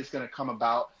 what is going to come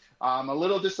about. I'm a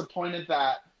little disappointed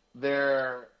that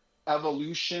their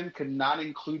evolution could not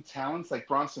include talents like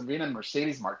Bronson Reed and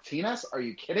Mercedes Martinez. Are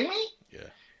you kidding me? Yeah.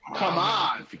 Come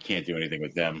on. If you can't do anything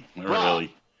with them, Bro,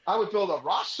 really. I would build a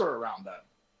roster around them.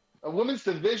 A women's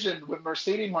division with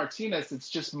Mercedes Martinez, it's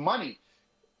just money.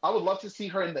 I would love to see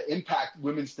her in the Impact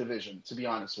women's division, to be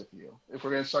honest with you. If we're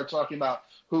going to start talking about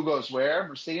who goes where,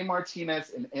 Mercedes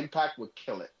Martinez in Impact would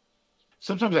kill it.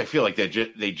 Sometimes I feel like they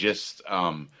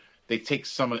take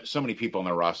so many people on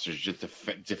their rosters just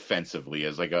defensively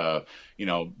as like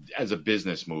as a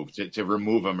business move to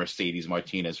remove a Mercedes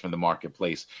Martinez from the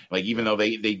marketplace. Like, even though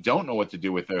they don't know what to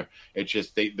do with her, it's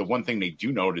just the one thing they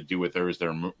do know to do with her is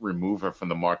to remove her from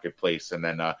the marketplace. And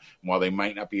then while they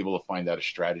might not be able to find out a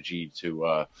strategy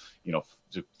to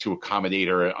accommodate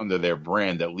her under their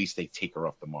brand, at least they take her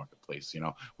off the marketplace,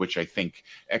 which I think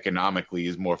economically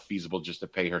is more feasible, just to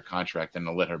pay her contract and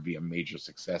to let her be a major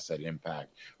success at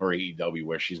Impact or AEW,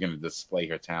 where she's going to display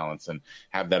her talents and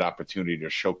have that opportunity to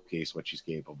showcase what she's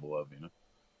capable of,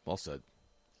 Well said.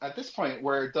 At this point,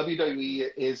 where WWE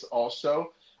is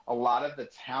also, a lot of the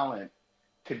talent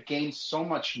could gain so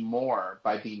much more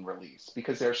by being released,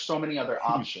 because there are so many other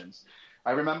options.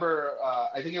 I remember,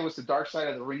 I think it was the Dark Side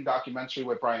of the Ring documentary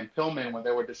with Brian Pillman, when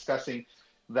they were discussing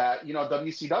that,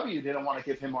 WCW didn't want to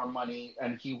give him more money,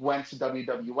 and he went to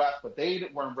WWF, but they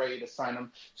weren't ready to sign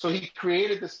him. So he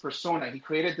created this persona, he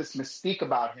created this mystique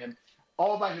about him,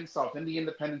 all by himself in the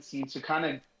independent scene, to kind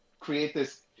of create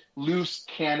this loose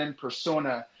cannon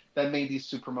persona that made these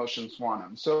two promotions want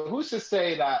him. So who's to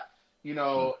say that,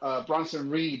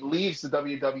 Bronson Reed leaves the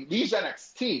WWE, leaves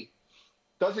NXT,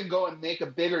 doesn't go and make a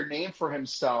bigger name for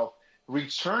himself,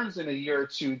 returns in a year or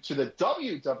two to the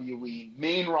WWE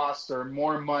main roster,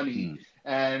 more money.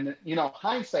 And,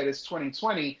 hindsight is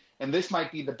 2020, and this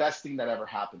might be the best thing that ever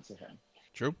happened to him.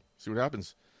 True. See what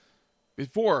happens.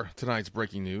 Before tonight's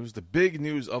breaking news, the big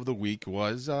news of the week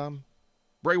was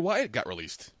Bray Wyatt got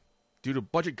released due to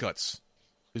budget cuts.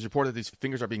 It was reported that these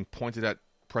fingers are being pointed at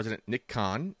President Nick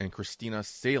Khan and Christina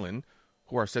Salen,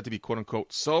 who are said to be,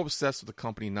 quote-unquote, so obsessed with the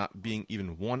company not being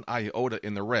even one iota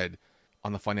in the red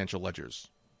on the financial ledgers.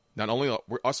 Not only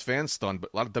were us fans stunned,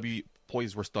 but a lot of WWE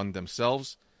employees were stunned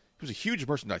themselves. He was a huge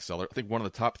merchandise seller, I think one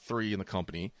of the top 3 in the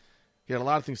company. He had a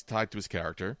lot of things tied to his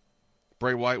character.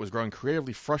 Bray Wyatt was growing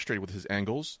creatively frustrated with his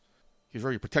angles. He was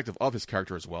very protective of his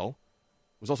character as well.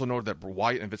 It was also noted that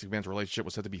Wyatt and Vince McMahon's relationship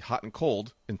was said to be hot and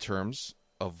cold in terms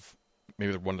of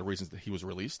maybe one of the reasons that he was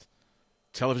released.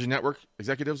 Television network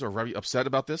executives are very upset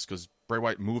about this because Bray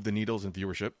Wyatt moved the needles in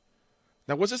viewership.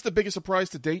 Now, was this the biggest surprise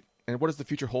to date? And what does the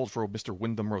future hold for Mr.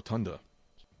 Wyndham Rotunda?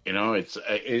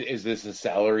 Is this a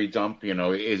salary dump?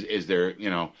 Is there,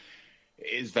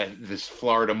 is that this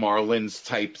Florida Marlins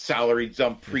type salary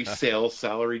dump, pre-sale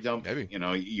salary dump? Maybe.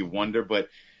 You wonder, but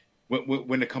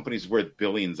when the company's worth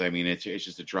billions, I mean, it's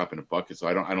just a drop in a bucket. So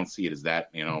I don't see it as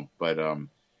that, but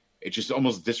it's just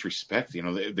almost disrespect.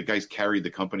 The guys carried the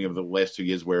company over the last 2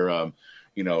 years where,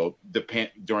 during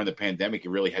the pandemic, it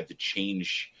really had to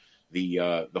change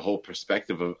the whole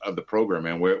perspective of the program,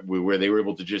 and where they were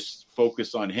able to just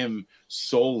focus on him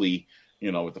solely,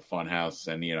 with the Funhouse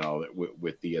and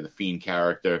with the Fiend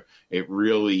character. It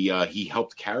really he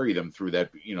helped carry them through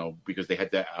that, because they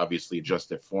had to obviously adjust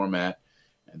their format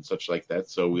and such like that.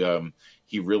 So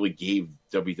he really gave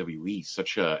WWE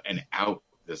such an out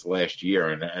this last year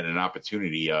and an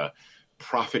opportunity,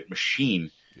 profit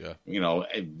machine,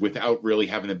 without really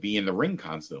having to be in the ring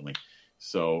constantly.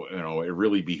 So, it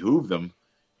really behooved them.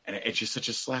 And it's just such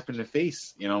a slap in the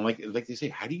face, like they say,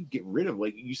 how do you get rid of,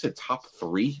 like you said, top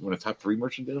 3 when a top 3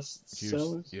 merchandise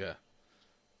sellers? Yeah.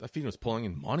 That Fiend was pulling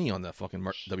in money on that fucking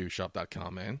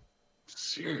WShop.com, man.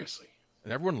 Seriously.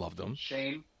 And everyone loved him.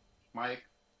 Shane, Mike,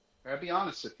 I gotta be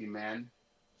honest with you, man.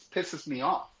 This pisses me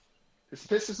off. This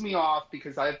pisses me off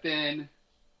because I've been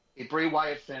a Bray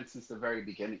Wyatt fan since the very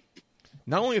beginning.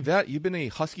 Not only that, you've been a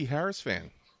Husky Harris fan.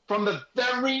 From the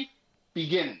very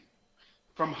beginning.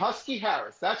 From Husky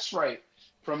Harris, that's right.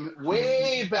 From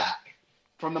way back.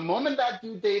 From the moment that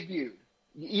dude debuted.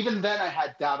 Even then I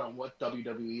had doubt on what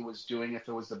WWE was doing, if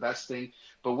it was the best thing.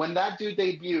 But when that dude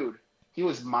debuted, he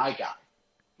was my guy.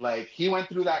 Like, he went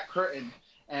through that curtain,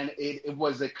 and it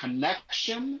was a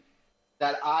connection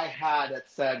that I had that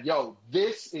said, yo,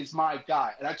 this is my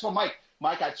guy. And I told Mike,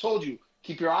 I told you,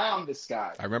 keep your eye on this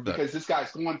guy. I remember that. Because this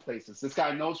guy's going places. This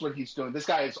guy knows what he's doing. This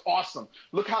guy is awesome.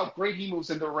 Look how great he moves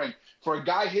in the ring. For a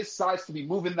guy his size to be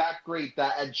moving that great,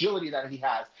 that agility that he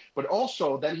has. But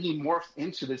also, then he morphed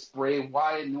into this Bray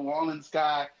Wyatt, New Orleans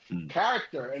guy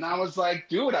character. And I was like,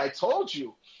 dude, I told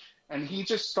you. And he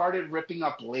just started ripping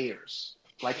up layers.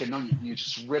 Like an onion. You're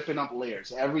just ripping up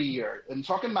layers every year. And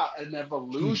talking about an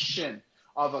evolution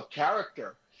of a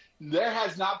character. There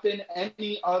has not been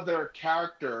any other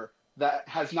character that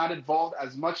has not evolved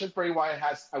as much as Bray Wyatt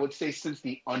has, I would say, since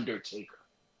The Undertaker.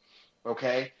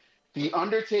 Okay? The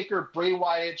Undertaker, Bray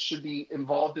Wyatt should be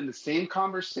involved in the same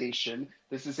conversation.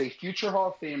 This is a future Hall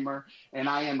of Famer, and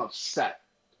I am upset.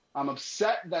 I'm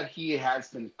upset that he has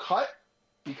been cut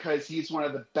because he's one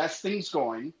of the best things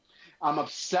going. I'm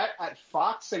upset at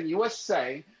Fox and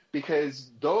USA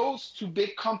because those two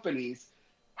big companies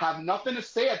have nothing to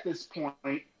say at this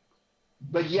point.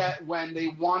 But yet, when they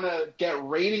want to get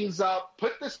ratings up,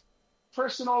 put this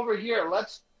person over here,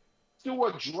 let's do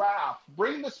a draft,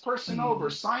 bring this person over,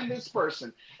 sign this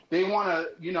person. They want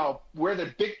to, wear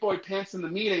their big boy pants in the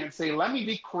meeting and say, let me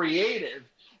be creative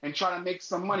and try to make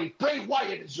some money. Bray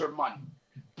Wyatt is your money.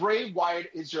 Bray Wyatt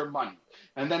is your money.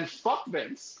 And then fuck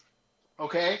Vince,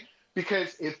 okay?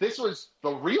 Because if this was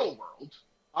the real world,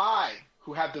 I,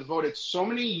 who have devoted so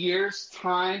many years,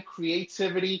 time,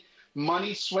 creativity,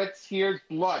 money, sweat, tears,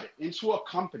 blood into a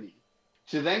company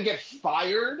to then get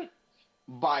fired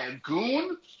by a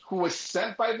goon who was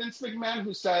sent by Vince McMahon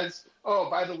who says, oh,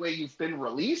 by the way, you've been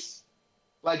released.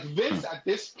 Like, Vince at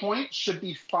this point should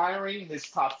be firing his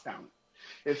top talent.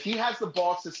 If he has the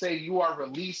balls to say you are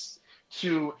released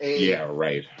to a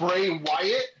Bray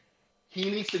Wyatt, he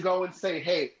needs to go and say,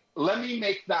 hey, let me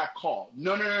make that call.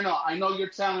 No. I know your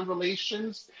talent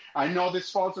relations. I know this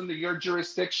falls under your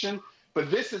jurisdiction. But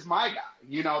this is my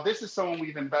guy. This is someone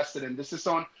we've invested in. This is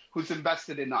someone who's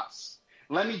invested in us.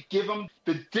 Let me give him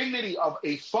the dignity of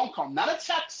a phone call, not a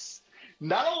text,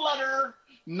 not a letter,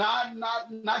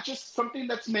 not just something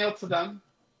that's mailed to them,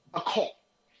 a call.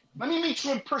 Let me meet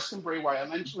you in person, Bray Wyatt.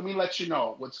 Let me let you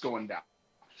know what's going down.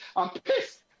 I'm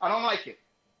pissed. I don't like it.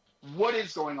 What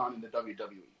is going on in the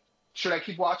WWE? Should I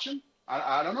keep watching?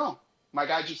 I don't know. My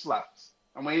guy just left.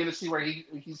 I'm waiting to see where he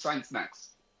signs next.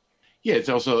 Yeah, it's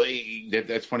also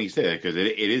that's funny you say that, because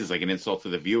it is like an insult to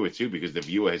the viewer too, because the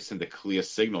viewer has sent a clear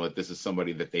signal that this is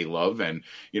somebody that they love, and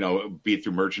be it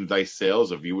through merchandise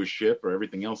sales or viewership or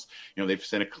everything else, they've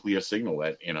sent a clear signal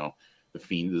that the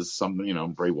Fiend is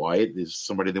something, Bray Wyatt is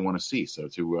somebody they want to see. So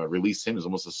to release him is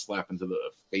almost a slap into the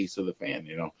face of the fan.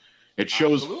 It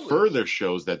shows further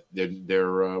shows that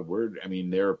their word,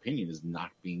 their opinion is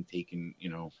not being taken,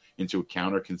 into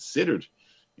account or considered,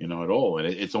 at all, and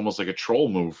it's almost like a troll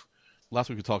move. Last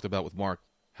week we talked about with Mark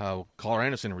how Carl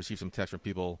Anderson received some text from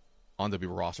people on the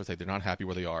WWE roster saying they're not happy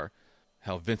where they are.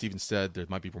 How Vince even said there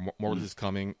might be more of this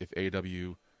coming if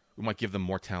AEW, we might give them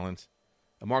more talent.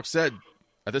 And Mark said,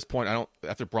 at this point,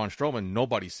 after Braun Strowman,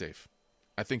 nobody's safe.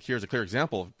 I think here's a clear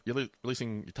example of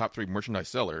releasing your top 3 merchandise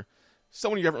seller,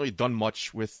 someone you haven't really done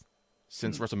much with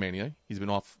since WrestleMania. He's been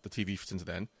off the TV since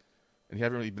then, and you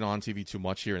haven't really been on TV too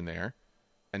much here and there.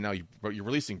 And now you're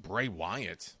releasing Bray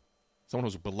Wyatt, someone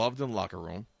who's beloved in the locker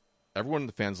room. Everyone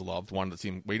the fans loved, wanted to see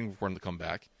him, waiting for him to come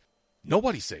back.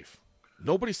 Nobody's safe.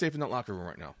 Nobody's safe in that locker room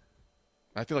right now.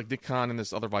 I feel like Nick Khan and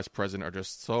this other vice president are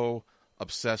just so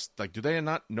obsessed. Like, do they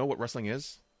not know what wrestling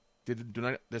is?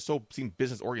 They're so seem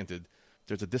business oriented.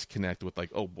 There's a disconnect with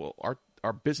like, oh well,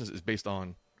 our business is based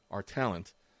on our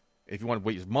talent. If you want to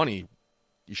waste money,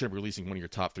 you shouldn't be releasing one of your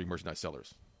top 3 merchandise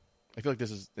sellers. I feel like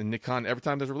this is, and Nick Khan, every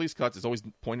time there's release cuts, it's always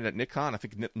pointed at Nick Khan. I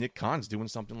think Nick Khan's doing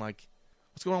something like,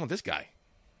 what's going on with this guy?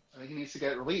 I think he needs to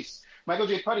get released. Michael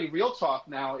J. Putty, real talk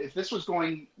now, if this was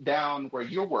going down where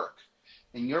you work,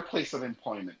 in your place of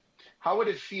employment, how would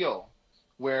it feel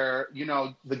where,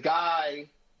 the guy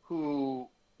who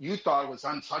you thought was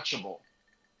untouchable,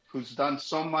 who's done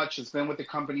so much, has been with the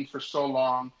company for so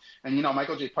long, and,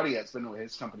 Michael J. Putty has been with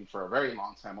his company for a very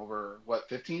long time, over,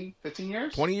 15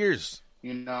 years? 20 years.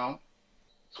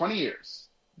 20 years,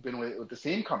 been with the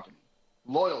same company,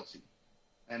 loyalty,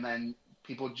 and then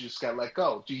people just get let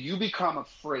go. Do you become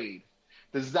afraid?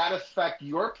 Does that affect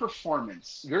your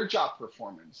performance, your job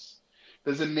performance?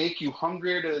 Does it make you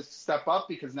hungrier to step up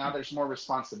because now there's more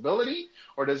responsibility?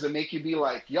 Or does it make you be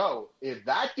like, yo, if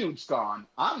that dude's gone,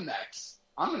 I'm next.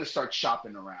 I'm going to start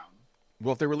shopping around.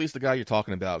 Well, if they release the guy you're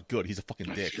talking about, good. He's a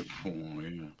fucking dick.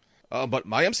 But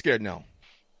I am scared now.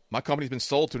 My company's been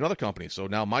sold to another company, so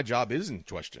now my job is in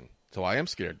question. So I am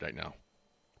scared right now.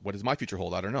 What does my future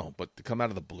hold? I don't know. But to come out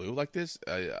of the blue like this,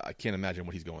 I can't imagine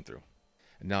what he's going through.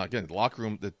 And now, again, the locker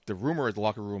room, the rumor is the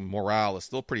locker room morale is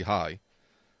still pretty high.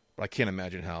 But I can't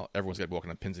imagine how everyone's got to be walking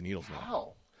on pins and needles now.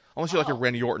 Wow. Unless you're like a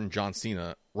Randy Orton, John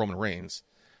Cena, Roman Reigns,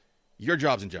 your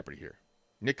job's in jeopardy here.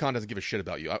 Nick Khan doesn't give a shit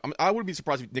about you. I wouldn't be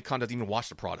surprised if Nick Khan doesn't even watch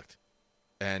the product.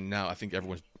 And now I think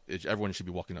everyone should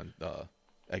be walking on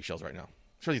eggshells right now.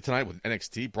 Especially tonight with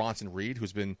NXT, Bronson Reed,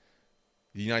 who's been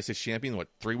the United States champion,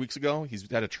 3 weeks ago? He's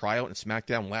had a tryout in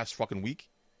SmackDown last fucking week.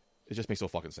 It just makes no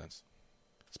fucking sense.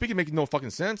 Speaking of making no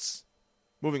fucking sense,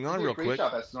 moving on real quick. Great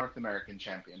job as North American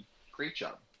champion. Great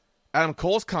job. Adam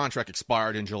Cole's contract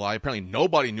expired in July. Apparently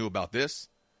nobody knew about this,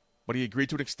 but he agreed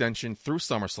to an extension through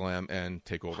SummerSlam and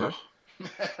TakeOver.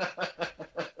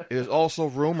 It is also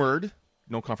rumored,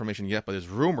 no confirmation yet, but it's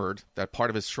rumored that part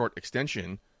of his short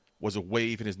extension was a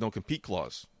waive in his no-compete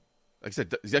clause. Like I said,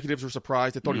 the executives were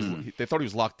surprised. They thought he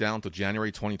was locked down until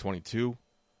January 2022.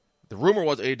 The rumor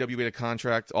was AEW made a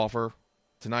contract offer.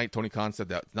 Tonight, Tony Khan said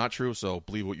that's not true, so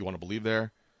believe what you want to believe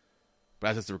there.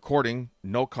 But as it's the recording,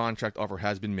 no contract offer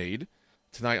has been made.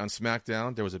 Tonight on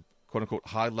SmackDown, there was a quote-unquote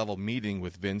high-level meeting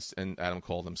with Vince and Adam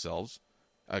Cole themselves.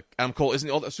 Adam Cole isn't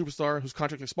a superstar whose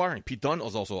contract is expiring. Pete Dunne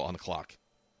is also on the clock.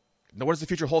 Now, what does the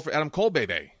future hold for Adam Cole,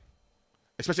 baby?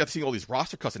 Especially after seeing all these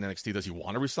roster cuts in NXT. Does he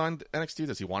want to resign NXT?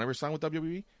 Does he want to resign with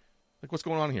WWE? Like, what's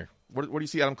going on here? Where do you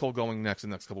see Adam Cole going next in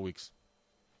the next couple weeks?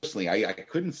 Personally, I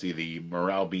couldn't see the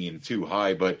morale being too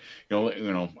high, but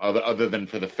other than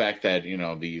for the fact that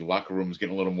the locker room's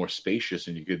getting a little more spacious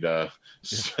and you could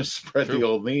spread the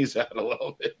old knees out a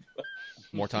little bit.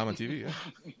 More time on TV, yeah.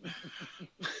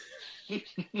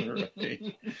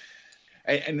 Right.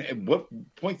 And at what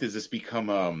point does this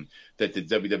become that the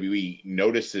WWE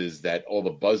notices that all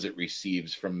the buzz it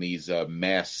receives from these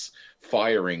mass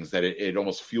firings, that it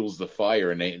almost fuels the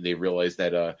fire, and they realize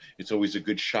that it's always a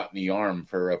good shot in the arm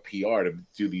for PR to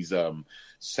do these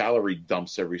salary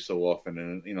dumps every so often,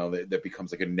 and that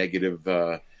becomes like a negative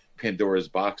Pandora's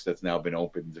box that's now been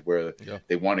opened, where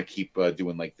they want to keep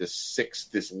doing like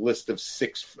this list of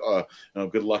six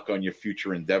good luck on your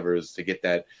future endeavors to get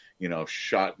that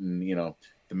shot in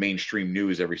the mainstream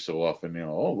news every so often. You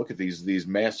know, oh, look at these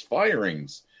mass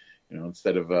firings. You know,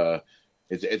 instead of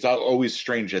it's always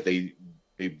strange that they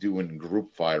do in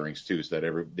group firings too, so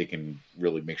that they can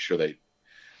really make sure that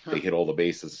they hit all the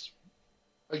bases.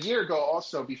 A year ago,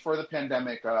 also before the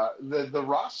pandemic, the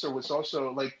roster was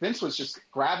also like Vince was just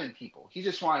grabbing people. He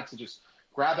just wanted to just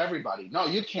grab everybody. No,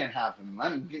 you can't have him.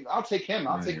 I'll take him.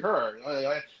 I'll take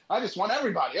her. I just want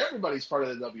everybody. Everybody's part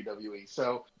of the WWE.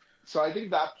 So I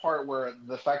think that part where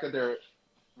the fact that they're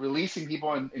releasing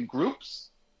people in groups,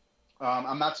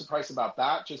 I'm not surprised about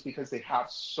that, just because they have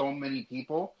so many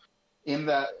people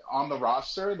on the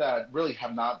roster that really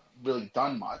have not really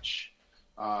done much.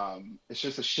 It's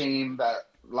just a shame that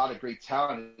a lot of great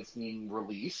talent is being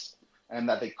released and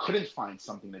that they couldn't find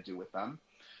something to do with them.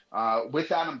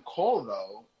 With Adam Cole,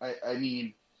 though, I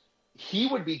mean, he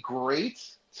would be great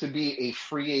to be a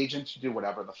free agent to do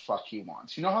whatever the fuck he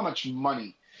wants. You know how much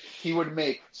money he would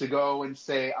make to go and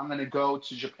say, I'm going to go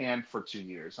to Japan for 2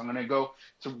 years. I'm going to go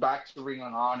back to Ring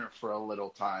of Honor for a little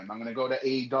time. I'm going to go to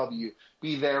AEW,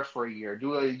 be there for a year,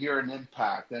 do a year in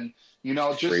Impact. And, you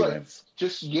know,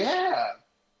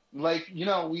 like, you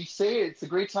know, we say it's a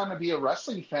great time to be a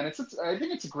wrestling fan. I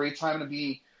think it's a great time to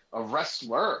be a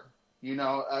wrestler, you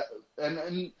know,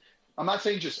 and I'm not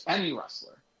saying just any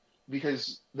wrestler,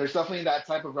 because there's definitely that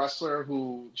type of wrestler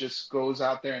who just goes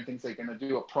out there and thinks they're going to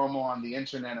do a promo on the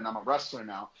internet and I'm a wrestler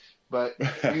now. But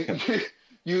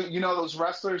you know, those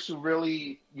wrestlers who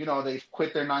really, you know, they've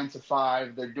quit their 9 to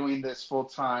 5, they're doing this full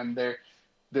time.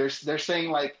 They're saying,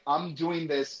 like, I'm doing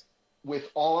this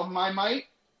with all of my might.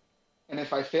 And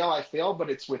if I fail, I fail, but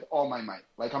it's with all my might.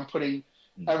 Like, I'm putting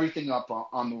everything up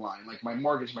on the line, like my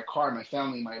mortgage, my car, my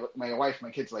family, my wife,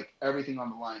 my kids, like everything on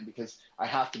the line, because I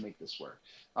have to make this work.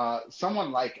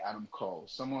 Someone like Adam Cole,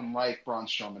 someone like Braun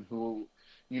Strowman, who,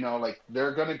 you know, like,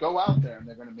 they're going to go out there and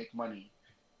they're going to make money.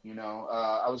 You know,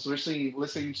 I was recently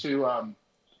listening to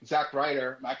Zack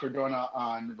Ryder, Matt Cardona,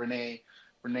 on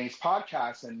Renee's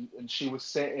podcast, and he was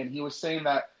saying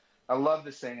that, I love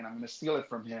this saying, and I'm going to steal it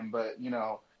from him, but, you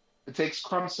know, it takes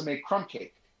crumbs to make crumb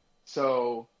cake.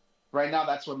 So right now,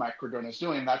 that's what Matt Cardona is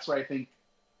doing. That's what I think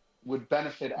would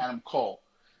benefit Adam Cole.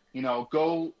 You know,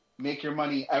 go make your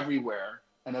money everywhere,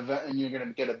 and you're going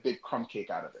to get a big crumb cake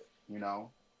out of it. You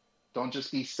know, don't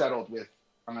just be settled with,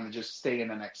 I'm going to just stay in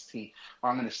NXT,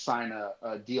 or I'm going to sign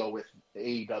a deal with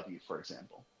AEW, for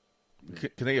example.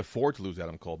 Can they afford to lose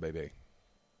Adam Cole, baby?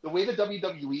 The way the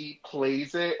WWE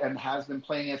plays it and has been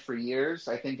playing it for years,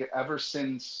 I think ever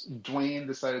since Dwayne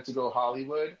decided to go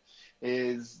Hollywood,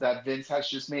 is that Vince has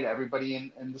just made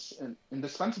everybody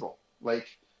indispensable. Like,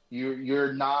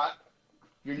 you're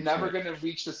never going to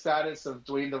reach the status of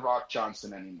Dwayne "The Rock"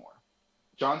 Johnson anymore.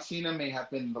 John Cena may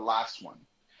have been the last one,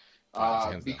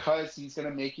 because he's going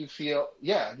to make you feel,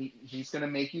 he's going to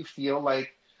make you feel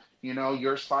like, you know,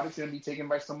 your spot is going to be taken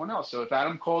by someone else. So if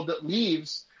Adam Cole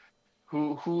leaves,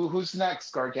 who's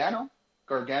next? Gargano?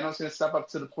 Gargano's going to step up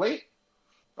to the plate.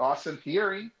 Austin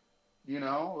Theory, you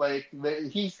know, like,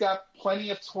 he's got plenty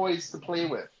of toys to play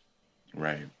with.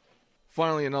 Right.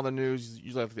 Finally, in other news,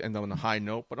 usually I have to end on a high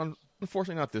note, but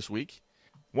unfortunately not this week.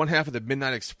 One half of the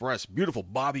Midnight Express, beautiful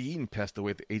Bobby Eaton, passed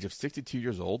away at the age of 62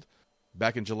 years old.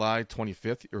 Back in July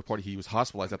 25th, it reported he was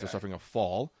hospitalized after suffering a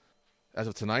fall. As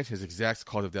of tonight, his exact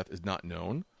cause of death is not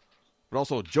known. But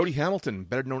also, Jody Hamilton,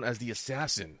 better known as the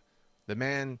Assassin, the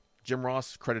man Jim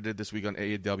Ross credited this week on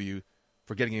AEW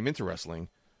for getting him into wrestling,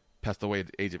 passed away at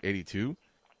the age of 82.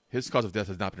 His cause of death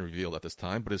has not been revealed at this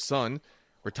time, but his son,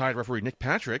 retired referee Nick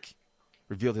Patrick,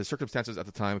 revealed his circumstances at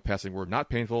the time of passing were not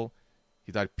painful.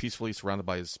 He died peacefully, surrounded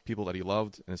by his people that he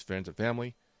loved and his friends and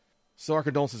family. So our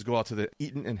condolences go out to the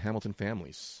Eaton and Hamilton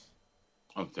families.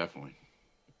 Oh, definitely.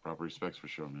 Proper respects for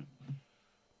sure, man.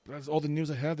 That's all the news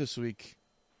I have this week.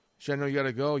 Shane, I know you got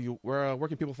to go. Where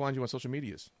can people find you on social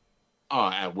medias?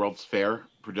 At World's Fair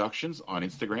Productions on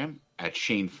Instagram, at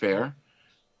Shane Fair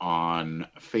on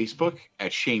Facebook,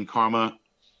 at Shane Karma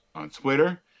on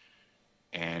Twitter,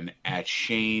 and at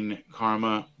Shane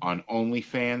Karma on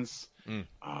OnlyFans.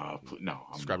 No,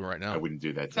 subscribe me right now. I wouldn't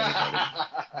do that to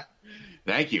anybody.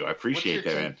 Thank you. I appreciate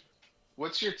that, man.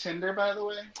 What's your Tinder, by the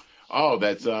way? Oh,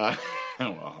 that's I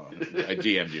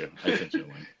DM'd you. I sent you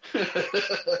a link.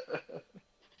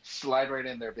 Slide right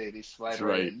in there, baby. Slide that's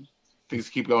right right. in. Things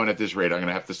keep going at this rate. I'm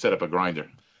gonna have to set up a grinder.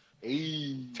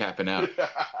 Hey. Tapping out.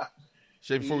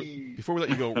 Shane, before we let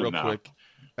you go, real quick,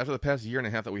 after the past year and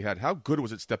a half that we had, how good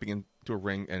was it stepping into a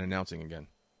ring and announcing again?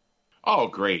 Oh,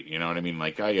 great. You know what I mean?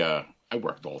 Like, I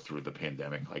worked all through the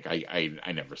pandemic. Like,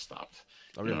 I never stopped.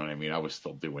 Oh, really? You know what I mean? I was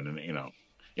still doing it, you know.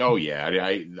 Oh, yeah.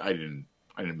 I didn't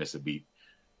miss a beat.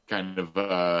 kind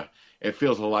of it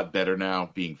feels a lot better now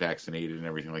being vaccinated and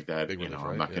everything like that. Big relief, I'm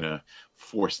right? not Yeah. going to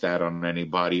force that on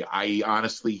anybody. I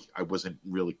wasn't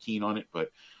really keen on it,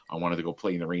 but I wanted to go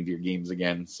play in the reindeer games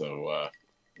again. So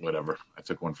whatever. I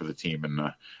took one for the team,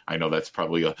 and I know that's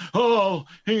probably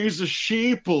he's a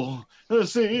sheeple.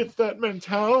 See, it's that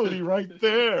mentality right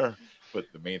there. But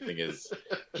the main thing is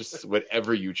just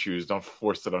whatever you choose, don't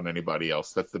force it on anybody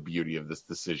else. That's the beauty of this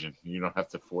decision. You don't have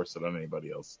to force it on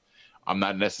anybody else. I'm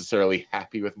not necessarily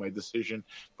happy with my decision,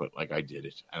 but like I did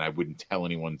it, and I wouldn't tell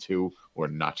anyone to or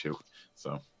not to.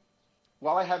 So,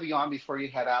 while I have you on before you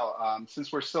head out,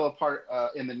 since we're still a part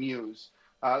in the news,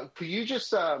 could you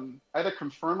just either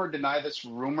confirm or deny this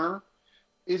rumor?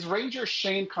 Is Ranger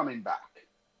Shane coming back?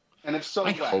 And if so,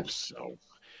 I hope so.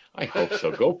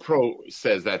 GoPro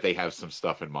says that they have some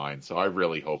stuff in mind, so I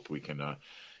really hope we can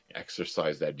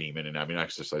exercise that demon, and have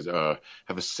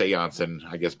a seance, and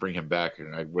I guess bring him back,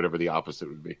 and whatever the opposite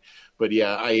would be. But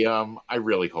yeah, I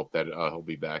really hope that he'll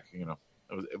be back.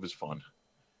 It was fun.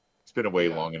 It's been away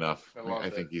long enough. I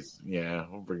think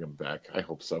we'll bring him back. I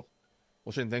hope so.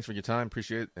 Well, Shane, thanks for your time.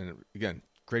 Appreciate it. And again,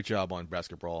 great job on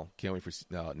basketball. Can't wait for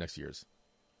next year's.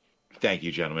 Thank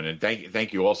you, gentlemen, and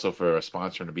thank you also for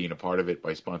sponsoring and being a part of it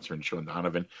by sponsoring Sean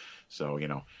Donovan. So,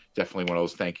 definitely one of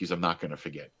those thank yous I'm not going to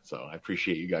forget. So I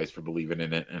appreciate you guys for believing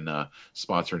in it and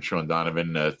sponsoring Sean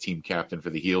Donovan, team captain for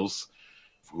the Heels,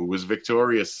 who was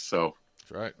victorious. So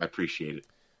that's right. I appreciate it.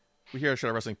 We here at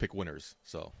Shadow Wrestling pick winners.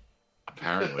 So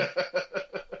apparently. All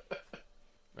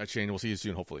right, Shane, we'll see you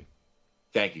soon, hopefully.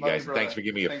 Thank you, guys. Thanks for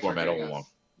giving me a format all along.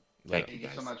 Thank you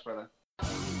so much, brother.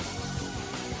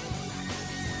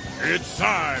 It's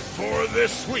time for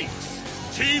this week's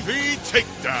TV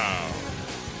Takedown.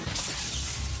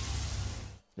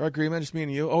 All right, Green Man, just me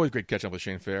and you. Always great catching up with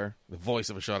Shane Fair, the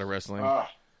voice of a Shot of Wrestling.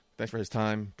 Thanks for his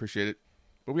time. Appreciate it.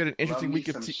 But we had an interesting week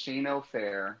of Shane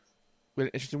Fair. We had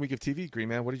an interesting week of TV, Green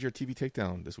Man. What is your TV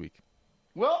takedown this week?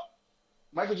 Well,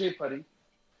 Michael J. Putty.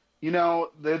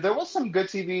 There was some good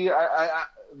TV.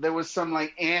 There was some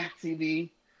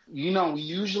TV. We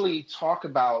usually talk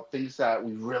about things that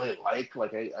we really like.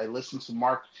 Like I listen to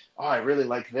Mark, I really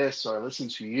like this, or I listen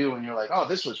to you, and you're like,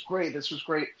 this was great.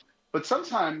 But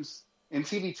sometimes in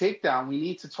TV Takedown, we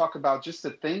need to talk about just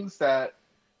the things that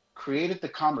created the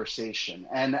conversation.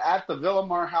 And at the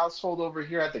Villamar household over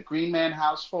here, at the Green Man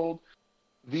household,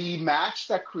 the match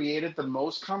that created the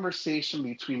most conversation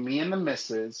between me and the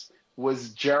missus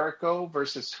was Jericho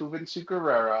versus Juventud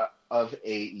Guerrera of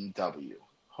AEW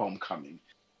Homecoming.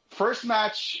 First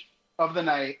match of the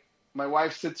night, my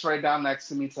wife sits right down next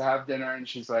to me to have dinner, and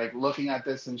she's like looking at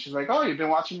this, and she's like, you've been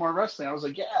watching more wrestling? I was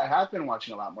like, yeah, I have been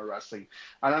watching a lot more wrestling.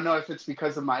 I don't know if it's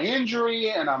because of my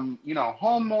injury and I'm,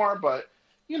 home more, but,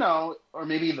 or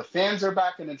maybe the fans are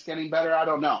back and it's getting better. I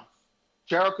don't know.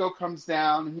 Jericho comes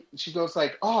down, and she goes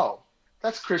like,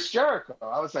 that's Chris Jericho.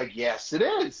 I was like, yes, it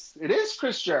is. It is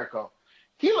Chris Jericho.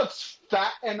 He looks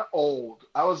fat and old.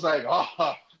 I was like,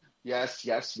 yes,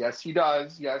 he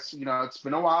does. Yes, it's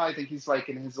been a while. I think he's like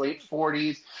in his late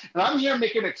 40s. And I'm here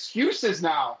making excuses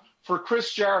now for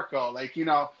Chris Jericho. Like,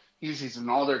 he's an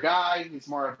older guy. He's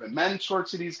more of a mentor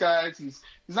to these guys. He's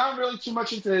not really too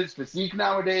much into his physique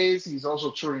nowadays. He's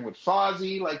also touring with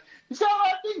Fozzy. Like, he's got a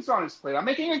lot of things on his plate. I'm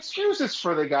making excuses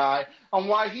for the guy on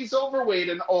why he's overweight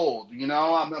and old.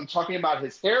 I'm talking about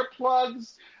his hair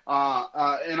plugs,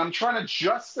 and I'm trying to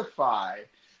justify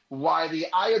why the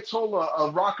Ayatollah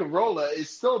of Rock-a-Rolla is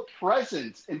still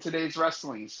present in today's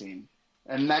wrestling scene.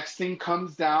 And next thing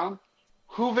comes down,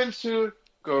 Juventud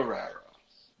Guerrera.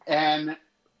 And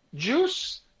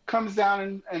Juice comes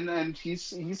down and he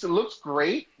looks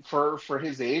great for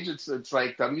his age. It's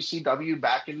like WCW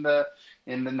back in the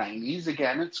 90s.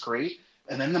 Again, it's great.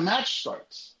 And then the match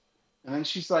starts. And then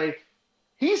she's like,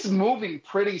 he's moving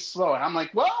pretty slow. And I'm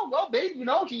like, well, babe,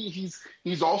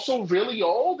 he's also really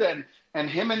old, and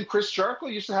him and Chris Jericho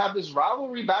used to have this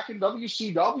rivalry back in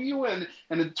WCW,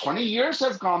 and 20 years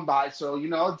has gone by, so,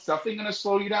 it's definitely going to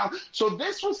slow you down. So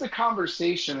this was the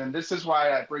conversation, and this is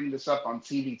why I bring this up on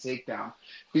TV Takedown,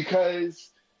 because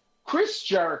Chris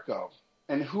Jericho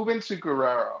and Juventud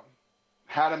Guerrera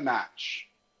had a match.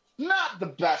 Not the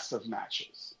best of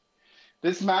matches.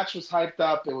 This match was hyped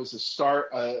up. It was the start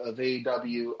of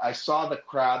AEW. I saw the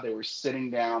crowd. They were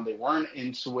sitting down. They weren't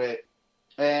into it.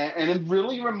 And it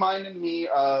really reminded me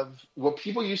of what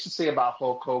people used to say about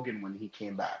Hulk Hogan when he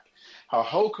came back. How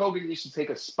Hulk Hogan used to take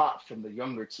a spot from the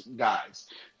younger guys,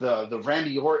 the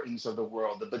Randy Ortons of the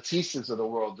world, the Batistas of the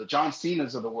world, the John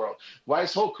Cenas of the world. Why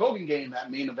is Hulk Hogan getting that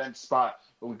main event spot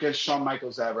against Shawn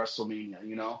Michaels at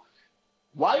WrestleMania,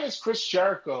 Why is Chris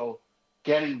Jericho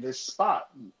getting this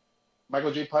spot?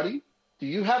 Michael J. Putty, Do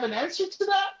you have an answer to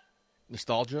that?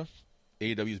 Nostalgia.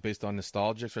 AEW is based on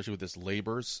nostalgia, especially with this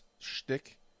Labors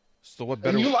shtick. So what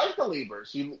better? And you like the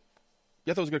Labors. Yeah,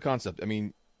 I thought it was a good concept. I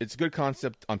mean, it's a good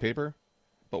concept on paper,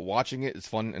 but watching it is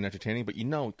fun and entertaining. But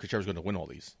Chris Jericho's going to win all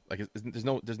these. Like, there's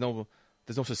no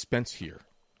suspense here.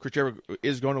 Chris Jericho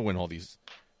is going to win all these.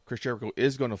 Chris Jericho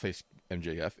is going to face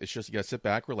MJF. It's just you got to sit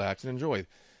back, relax, and enjoy.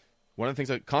 One of the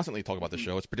things I constantly talk about the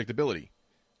show is predictability.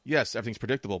 Yes, everything's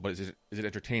predictable, but is it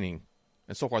entertaining?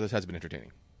 And so far, this has been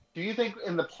entertaining. Do you think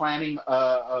in the planning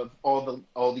of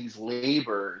all these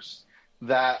labors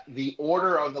that the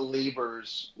order of the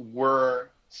labors were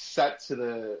set to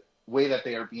the way that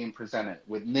they are being presented,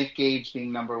 with Nick Gage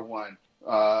being number 1,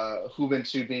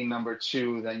 Juventud being number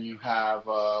 2, then you have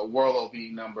Warlow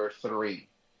being number 3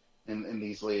 in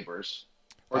these labors?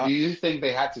 Or do you think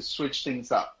they had to switch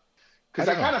things up? Because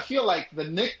I kind of feel like the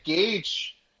Nick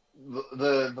Gage,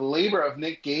 the labor of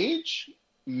Nick Gage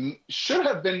should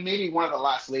have been maybe one of the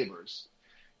last labors.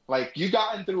 Like, you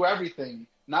gotten through everything,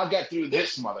 now get through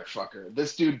this motherfucker.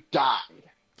 This dude died.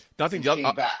 Came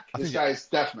back. This guy's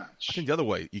death match. I think the other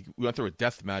way, we went through a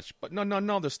death match, but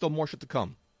no, there's still more shit to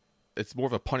come. It's more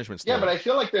of a punishment story. Yeah, but I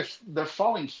feel like they're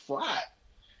falling flat.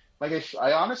 Like,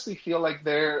 I honestly feel like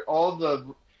all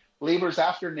the labors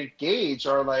after Nick Gage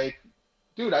are like,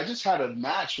 dude, I just had a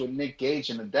match with Nick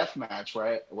Gage in a death match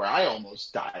where I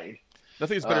almost died. I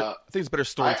think it's better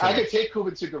storytelling. I could take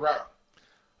Juventud Guerrero.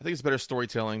 I think it's better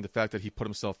storytelling, the fact that he put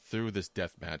himself through this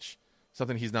death match,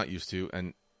 something he's not used to,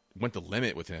 and went the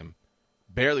limit with him.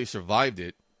 Barely survived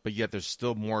it, but yet there's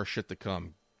still more shit to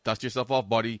come. Dust yourself off,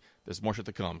 buddy. There's more shit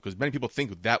to come. Because many people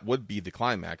think that would be the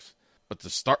climax. But to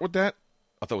start with that,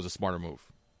 I thought it was a smarter move.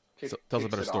 Tells a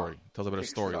better story. Tells a better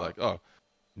story. Like, oh,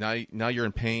 now you're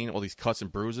in pain, all these cuts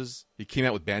and bruises. He came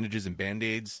out with bandages and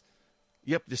Band-Aids.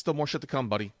 Yep, there's still more shit to come,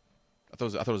 buddy. I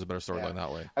thought it was a better storyline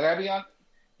that way. I gotta be on.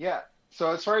 Yeah.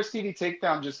 So as far as TV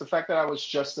Takedown, just the fact that I was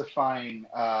justifying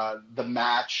the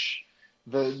match,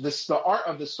 the art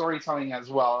of the storytelling as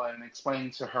well, and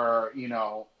explaining to her,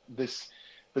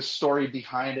 the story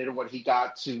behind it, what he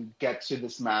got to get to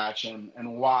this match,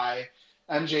 and why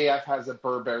MJF has a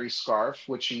Burberry scarf,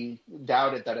 which he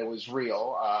doubted that it was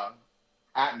real.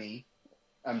 At me,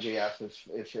 MJF,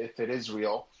 if it is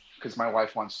real, because my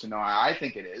wife wants to know. I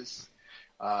think it is.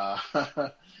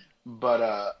 But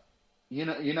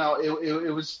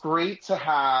it was great to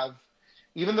have,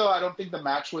 even though I don't think the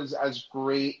match was as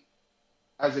great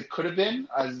as it could have been,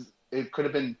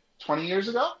 20 years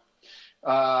ago.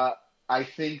 I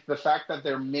think the fact that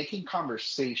they're making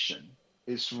conversation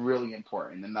is really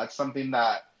important. And that's something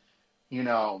that,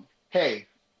 hey,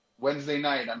 Wednesday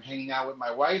night, I'm hanging out with my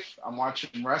wife, I'm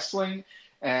watching wrestling,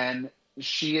 and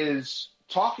she is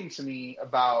talking to me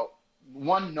about,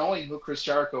 one, knowing who Chris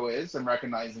Jericho is and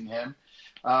recognizing him,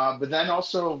 but then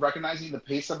also recognizing the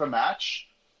pace of a match,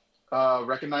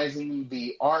 recognizing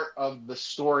the art of the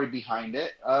story behind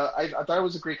it. I thought it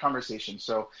was a great conversation.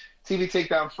 So TV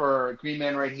Takedown for Green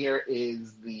Man right here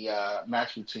is the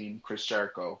match between Chris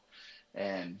Jericho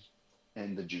and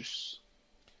the Juice.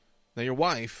 Now your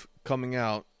wife coming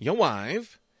out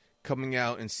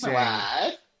and saying,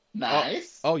 "What?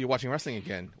 Nice. Oh, you're watching wrestling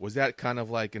again." Was that kind of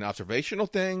like an observational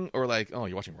thing, or like, oh,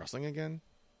 you're watching wrestling again?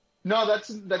 No, that's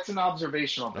an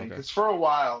observational thing. Because for a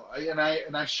while,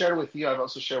 I've shared with you, I've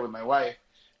also shared with my wife.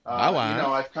 My wife.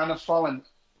 I've kind of fallen.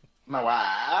 My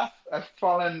wife. I've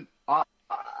fallen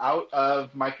out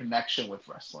of my connection with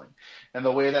wrestling, and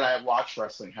the way that I watch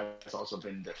wrestling has also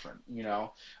been different.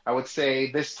 I would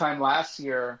say this time last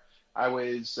year, I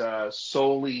was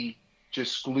solely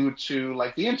just glued to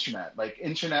like the internet,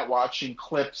 watching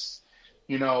clips.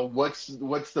 What's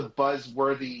the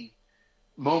buzzworthy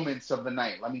moments of the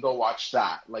night? Let me go watch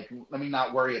that. Let me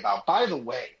not worry about. By the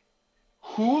way,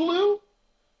 Hulu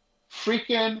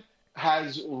freaking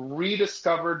has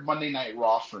rediscovered Monday Night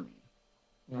Raw for me.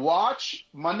 Watch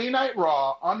Monday Night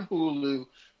Raw on Hulu,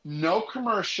 no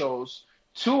commercials,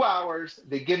 2 hours.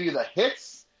 They give you the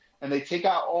hits and they take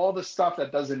out all the stuff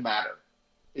that doesn't matter.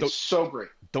 It's so great.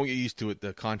 Don't get used to it.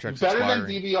 The contract's better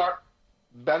expiring.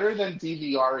 Better than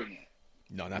DVRing it.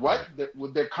 No, not what? Better.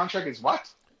 Their contract is what?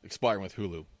 Expiring with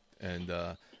Hulu,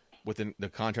 and within the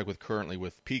contract currently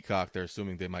with Peacock, they're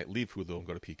assuming they might leave Hulu and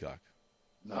go to Peacock.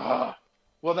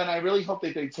 Well, then I really hope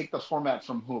that they take the format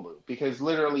from Hulu, because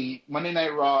literally Monday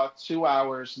Night Raw, 2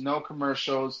 hours, no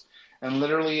commercials, and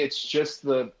literally it's just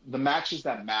the matches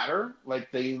that matter.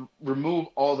 Like, they remove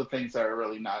all the things that are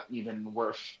really not even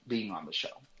worth being on the show.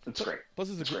 It's great. Plus,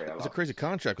 it's a crazy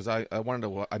contract, because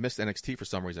I missed NXT for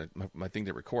some reason. My thing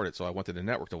didn't record it, so I went to the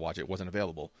network to watch it. It wasn't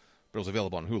available, but it was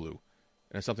available on Hulu. And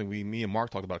it's something me and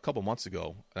Mark talked about a couple months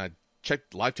ago, and I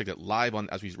checked it live on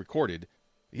as we recorded.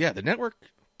 Yeah, the network,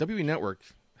 WWE Network,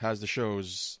 has the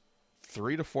shows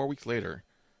 3 to 4 weeks later,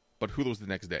 but Hulu's the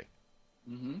next day,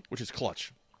 which is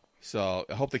clutch. So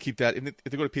I hope they keep that. If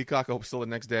they go to Peacock, I hope it's still the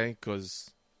next day,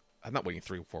 because I'm not waiting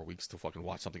 3 or 4 weeks to fucking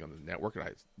watch something on the network,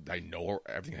 and I know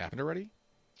everything happened already.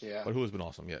 Yeah. But Hulu's been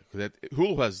awesome, yeah. Because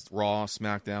Hulu has Raw,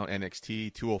 SmackDown,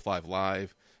 NXT, 205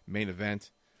 Live, Main Event.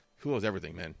 Hulu has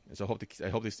everything, man. And so I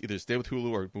hope they either stay with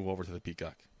Hulu or move over to the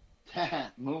Peacock.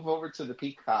 Move over to the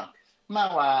Peacock.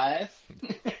 My wife.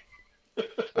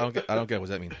 I don't get what does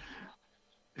that mean.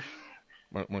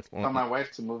 Tell my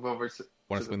wife to move over to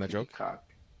Want to explain that joke? Peacock.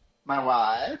 My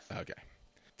wife. Okay.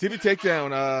 TV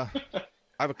Takedown. I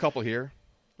have a couple here.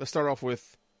 Let's start off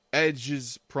with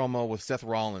Edge's promo with Seth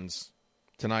Rollins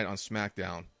tonight on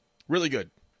SmackDown. Really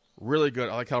good. Really good.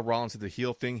 I like how Rollins did the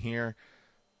heel thing here,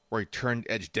 where he turned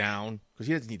Edge down, because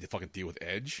he doesn't need to fucking deal with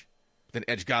Edge. Then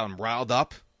Edge got him riled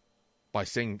up by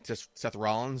saying Seth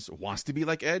Rollins wants to be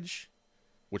like Edge,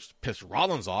 which pissed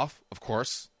Rollins off, of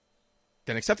course.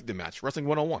 Then accepted the match. Wrestling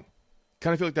 101.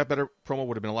 Kind of feel like that better promo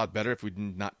would have been a lot better if we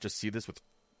did not just see this with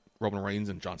Roman Reigns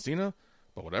and John Cena,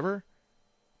 but whatever.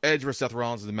 Edge versus Seth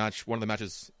Rollins is the match, one of the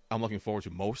matches I'm looking forward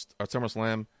to most at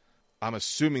SummerSlam. I'm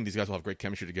assuming these guys will have great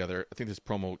chemistry together. I think this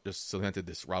promo just cemented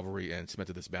this rivalry and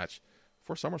cemented this match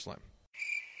for SummerSlam.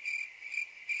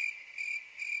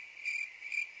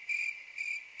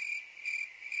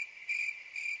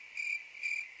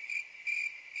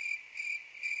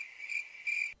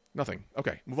 Nothing.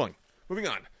 Okay, moving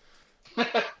on.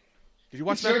 Did you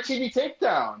watch It's that? your TV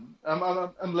takedown.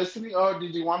 I'm listening. Oh,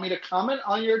 did you want me to comment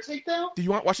on your takedown? Did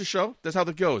you watch the show? That's how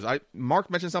that goes. Mark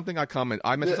mentioned something, I comment.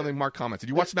 I mentioned something, Mark comments. Did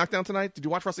you watch SmackDown tonight? Did you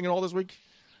watch wrestling at all this week?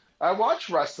 I watch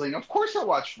wrestling. Of course I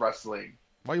watch wrestling.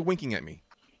 Why are you winking at me?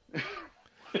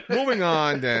 Moving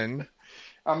on, then.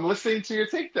 I'm listening to your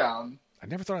takedown. I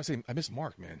never thought I'd say I miss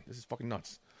Mark, man. This is fucking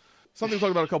nuts. Something we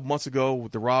talked about a couple months ago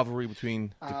with the rivalry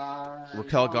between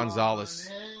Raquel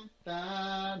Gonzalez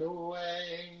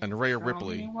and Rhea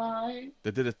Ripley.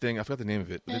 They did a thing, I forgot the name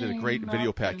of it, but they did a great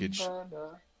video package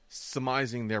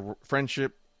surmising their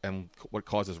friendship and what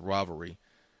causes rivalry.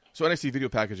 So NXT video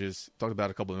packages, talked about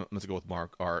a couple of months ago with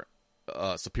Mark, are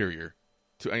superior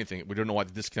to anything. We don't know why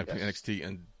the disconnect between NXT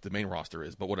and the main roster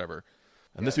is, but whatever.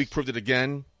 And this week proved it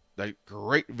again. That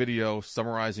great video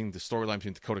summarizing the storyline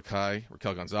between Dakota Kai,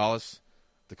 Raquel Gonzalez.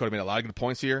 Dakota made a lot of good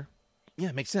points here. Yeah,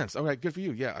 it makes sense. Okay, good for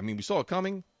you. Yeah, I mean, we saw it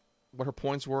coming. What her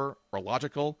points were are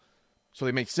logical, so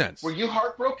they make sense. Were you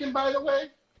heartbroken, by the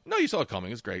way? No, you saw it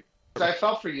coming. It's great. I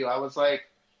felt for you. I was like,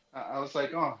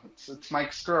 oh, it's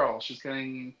Mike's girl. She's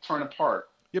getting torn apart.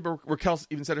 Yeah, but Raquel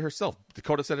even said it herself.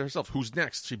 Dakota said it herself. Who's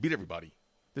next? She beat everybody.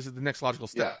 This is the next logical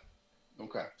step. Yeah.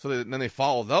 Okay. So then they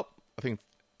followed up, I think,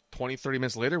 20, 30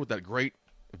 minutes later with that great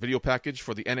video package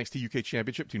for the NXT UK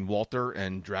Championship between Walter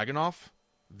and Dragunov.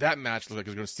 That match looked like it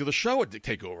was going to steal the show at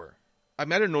TakeOver. I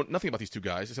mean, I didn't know nothing about these two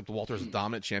guys, except Walter is a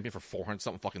dominant champion for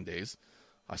 400-something fucking days.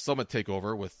 I saw him at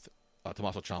TakeOver with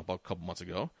Tommaso Ciampa a couple months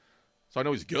ago, so I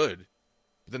know he's good.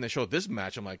 But then they showed this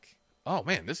match, I'm like, oh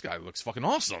man, this guy looks fucking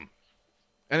awesome.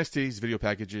 NXT's video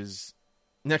packages,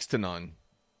 next to none.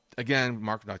 Again,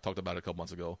 Mark and I talked about it a couple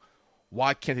months ago.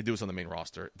 Why can't they do this on the main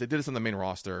roster? If they did this on the main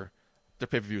roster, their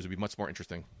pay-per-views would be much more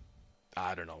interesting.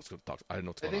 I don't know. I don't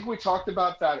know what's going on. I think we talked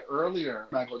about that earlier,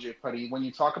 Michael J. Putty. When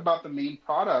you talk about the main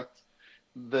product,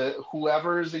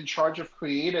 whoever is in charge of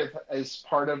creative is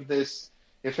part of this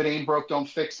if it ain't broke, don't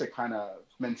fix it kind of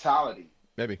mentality.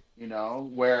 Maybe. You know,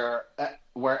 where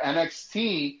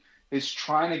NXT is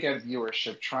trying to get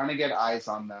viewership, trying to get eyes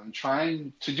on them,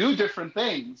 trying to do different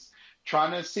things,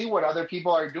 trying to see what other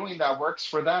people are doing that works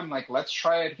for them. Like, let's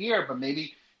try it here, but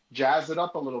maybe jazz it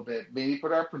up a little bit, maybe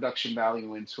put our production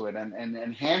value into it and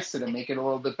enhance it and make it a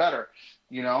little bit better.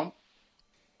 You know,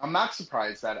 I'm not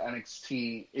surprised that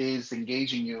NXT is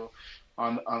engaging you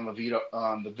on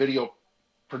the video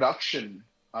production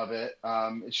of it.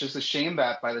 It's just a shame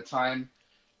that by the time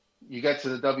you get to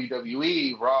the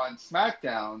WWE, Raw and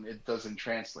SmackDown, it doesn't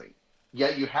translate.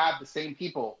 Yet you have the same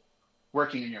people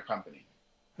working in your company.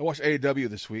 I watched AEW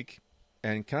this week,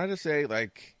 and can I just say,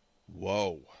 like,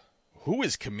 whoa. Who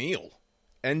is Camille?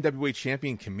 NWA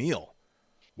champion Camille.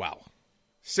 Wow.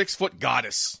 6-foot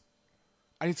goddess.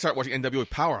 I need to start watching NWA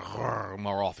Power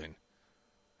more often.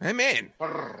 Hey, man.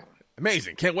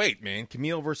 Amazing. Can't wait, man.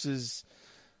 Camille versus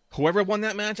whoever won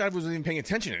that match, I wasn't even paying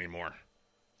attention anymore.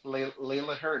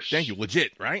 Layla Hirsch. Thank you.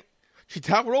 Legit, right? She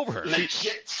towered over her.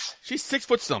 Legit. She's 6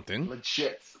 foot something.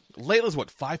 Legit. Layla's what,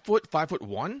 5 foot?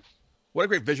 5'1"? What a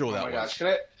great visual that was. Gosh.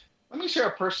 Let me share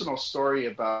a personal story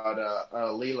about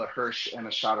Layla Hirsch and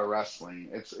A Shot of Wrestling.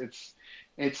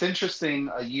 It's interesting.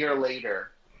 A year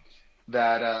later,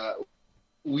 that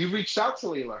we reached out to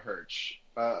Layla Hirsch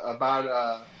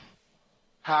about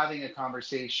having a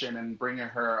conversation and bringing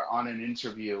her on an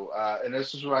interview. And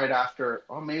this was right after,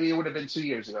 maybe it would have been 2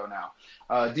 years ago now,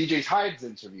 DJ Hyde's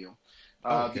interview.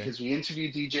 Because we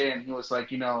interviewed DJ and he was like,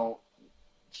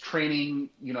 training,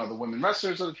 the women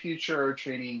wrestlers of the future,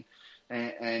 training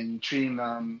and treating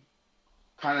them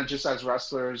kind of just as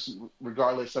wrestlers,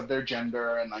 regardless of their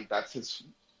gender. And like, that's his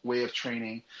way of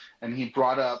training. And he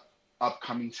brought up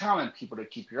upcoming talent, people to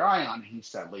keep your eye on. And he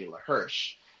said Layla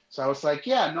Hirsch. So I was like,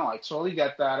 yeah, no, I totally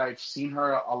get that. I've seen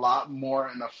her a lot more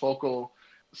in the focal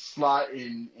slot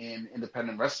in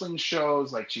independent wrestling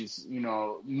shows. Like she's,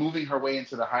 moving her way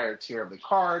into the higher tier of the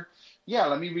card. Yeah,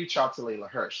 let me reach out to Layla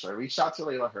Hirsch. So I reached out to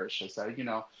Layla Hirsch. I said,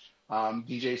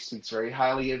 DJ speaks very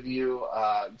highly of you.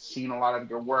 Seen a lot of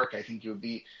your work. I think you're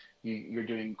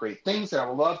doing great things, and I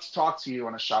would love to talk to you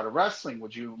on A Shot of Wrestling.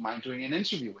 Would you mind doing an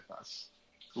interview with us?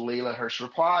 Layla Hirsch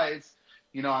replies,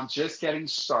 I'm just getting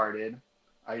started.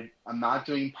 I'm not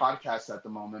doing podcasts at the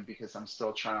moment because I'm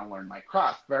still trying to learn my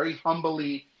craft. Very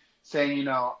humbly saying,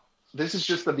 this is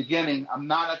just the beginning. I'm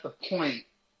not at the point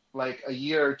like a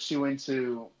year or two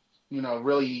into,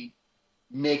 really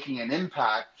making an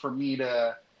impact for me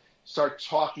to start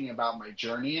talking about my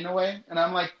journey in a way. And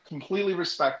I'm like, completely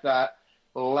respect that.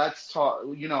 Let's talk,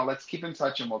 let's keep in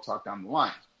touch and we'll talk down the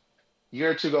line. A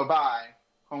year or two go by,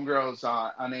 homegirl's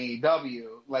on AEW.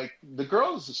 Like the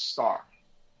girl is a star.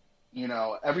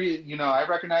 I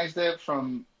recognized it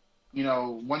from,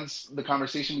 once the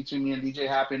conversation between me and DJ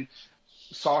happened,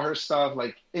 saw her stuff,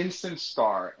 like instant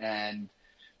star. And,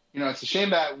 it's a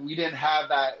shame that we didn't have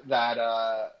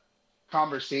that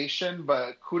conversation,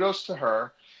 but kudos to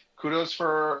her. Kudos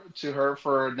to her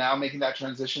for now making that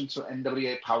transition to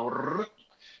NWA Power,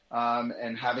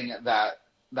 and having that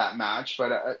match.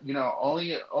 But,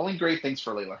 only great things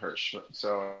for Layla Hirsch.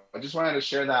 So I just wanted to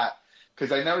share that.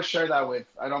 Because I never shared that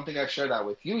I don't think I've shared that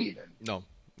with you even. No,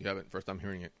 you haven't. First time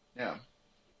hearing it. Yeah.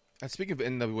 And speaking of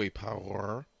NWA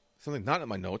Power, something not in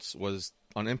my notes was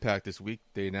on Impact this week,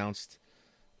 they announced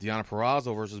Deonna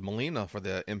Purrazzo versus Melina for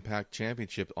the Impact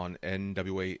Championship on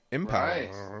NWA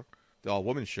Impact, right. The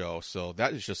all-women show. So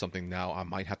that is just something now I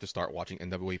might have to start watching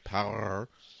NWA Power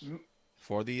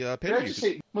for the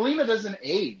pay-per-view. Melina doesn't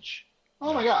age.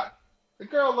 Oh, my God. The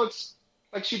girl looks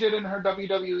like she did in her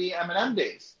WWE M&M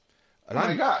days. Oh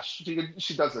my gosh,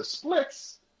 she does the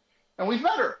splits, and we've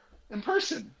met her in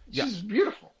person. She's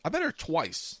beautiful. I met her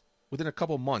twice within a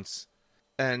couple months,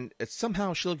 and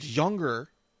somehow she looks younger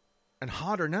and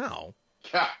hotter now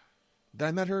than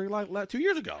I met her like 2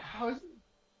 years ago.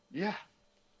 Yeah.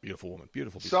 Beautiful woman.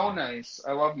 Beautiful. So nice.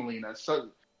 I love Melina.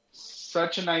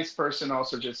 Such a nice person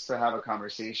also just to have a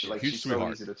conversation. Like she's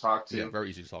sweetheart. So easy to talk to. Yeah,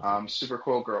 very easy to talk to. Super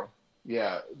cool girl.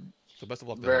 Yeah. So best of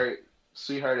luck to her. Very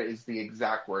sweetheart is the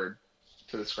exact word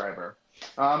to describe her.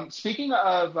 Speaking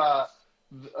of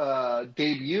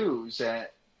debuts,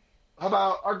 how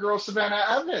about our girl Savannah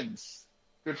Evans,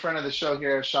 good friend of the show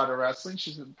here at Shot of Wrestling.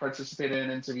 She's participated in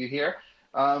an interview here.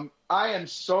 I am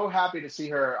so happy to see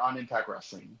her on Impact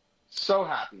Wrestling. So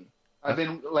happy. I've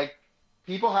been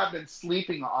people have been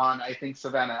sleeping on, I think,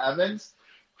 Savannah Evans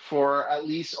for at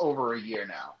least over a year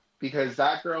now, because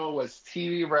that girl was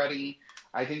TV ready.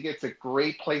 I think it's a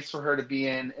great place for her to be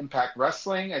in Impact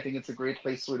Wrestling. I think it's a great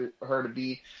place for her to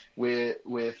be with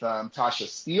Tasha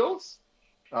Steelz.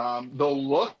 The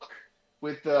look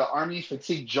with the Army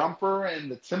fatigue jumper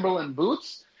and the Timberland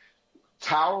boots,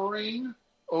 towering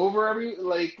over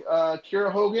Kiera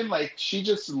Hogan. Like she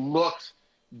just looked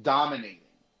dominating.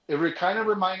 It kind of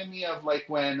reminded me of like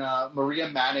when Maria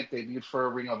Manic debuted for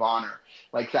Ring of Honor,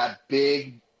 like that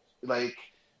big,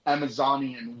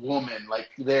 Amazonian woman,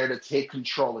 there to take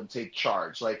control and take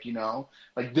charge.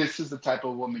 This is the type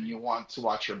of woman you want to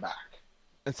watch her back.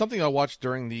 And something I watched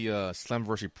during the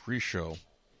Slamversary pre-show,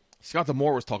 Scott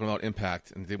D'Amore was talking about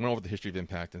Impact, and they went over the history of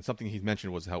Impact, and something he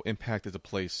mentioned was how Impact is a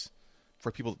place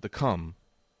for people to come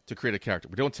to create a character.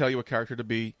 We don't tell you what character to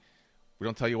be. We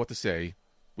don't tell you what to say.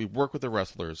 We work with the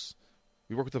wrestlers.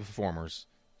 We work with the performers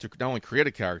to not only create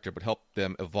a character, but help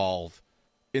them evolve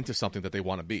into something that they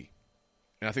want to be.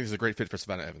 And I think this is a great fit for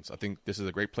Savannah Evans. I think this is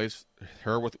a great place,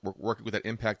 her working with that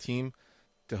Impact team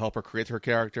to help her create her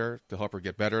character, to help her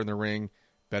get better in the ring,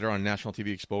 better on national TV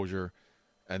exposure.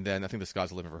 And then I think the sky's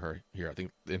the limit for her here. I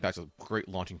think the Impact's a great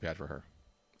launching pad for her.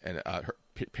 And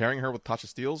pairing her with Tasha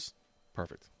Steelz,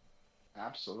 perfect.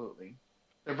 Absolutely.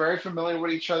 They're very familiar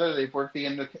with each other. They've worked the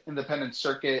independent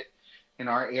circuit in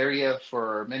our area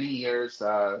for many years.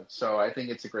 So I think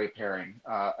it's a great pairing.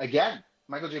 Again,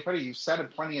 Michael J. Putty, you've said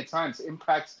it plenty of times,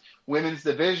 Impact's women's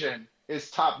division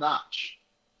is top-notch.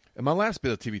 And my last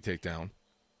bit of TV takedown,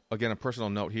 again, a personal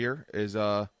note here, is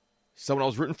someone I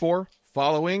was rooting for,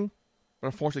 following, but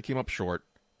unfortunately came up short.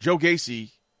 Joe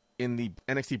Gacy in the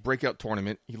NXT Breakout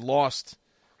Tournament. He lost.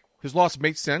 His loss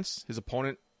makes sense. His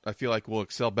opponent, I feel like, will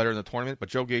excel better in the tournament, but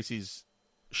Joe Gacy's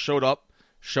showed up,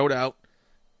 showed out,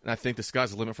 and I think the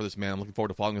sky's the limit for this man. I'm looking forward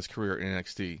to following his career in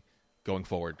NXT going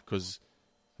forward, because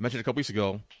I mentioned a couple weeks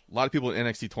ago, a lot of people in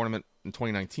NXT tournament in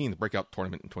 2019, the Breakout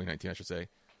Tournament in 2019, I should say,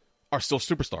 are still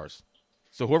superstars.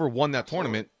 So whoever won that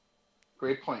tournament,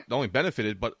 great point, not only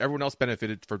benefited, but everyone else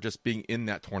benefited for just being in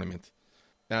that tournament.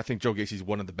 And I think Joe Gacy's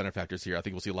one of the benefactors here. I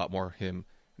think we'll see a lot more of him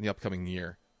in the upcoming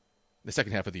year, the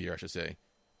second half of the year, I should say.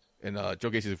 And Joe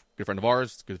Gacy's a good friend of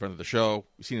ours, good friend of the show.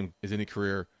 We've seen him his indie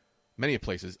career many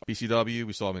places. BCW,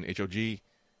 we saw him in HOG. We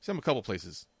saw him a couple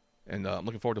places. And I'm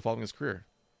looking forward to following his career.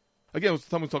 Again,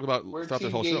 something we talked about throughout the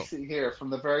whole show. Here from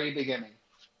the very beginning.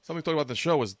 Something we talked about in the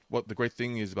show is what the great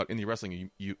thing is about indie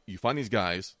wrestling. You find these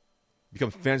guys,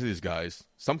 become fans of these guys. In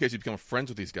some cases, you become friends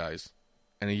with these guys.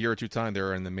 And a year or two time,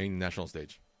 they're in the main national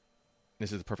stage.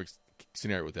 This is the perfect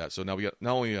scenario with that. So now we got,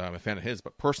 not only I'm a fan of his,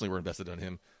 but personally we're invested in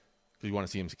him because we want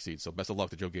to see him succeed. So best of luck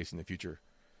to Joe Gacy in the future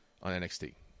on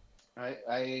NXT.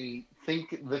 I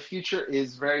think the future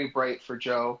is very bright for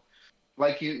Joe.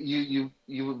 Like you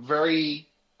very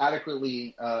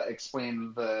adequately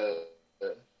explained the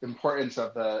importance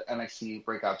of the NXT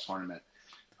Breakout Tournament.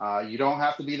 You don't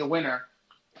have to be the winner,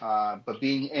 but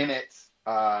being in it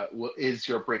is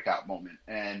your breakout moment.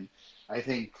 And I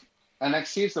think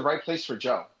NXT is the right place for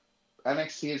Joe.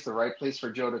 NXT is the right place for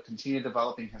Joe to continue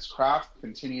developing his craft,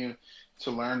 continue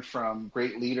to learn from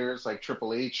great leaders like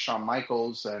Triple H, Shawn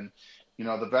Michaels, and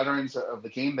the veterans of the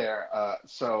game there.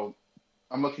 So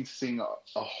I'm looking to seeing a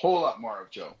whole lot more of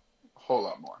Joe, a whole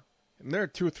lot more. And there are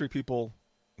 2 or 3 people,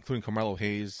 including Carmelo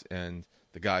Hayes and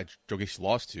the guy Joe Gacy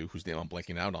lost to, whose name I'm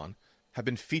blanking out on, have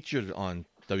been featured on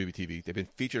WBTV. They've been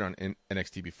featured on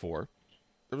NXT before.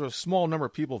 There's a small number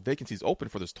of people, vacancies open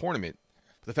for this tournament.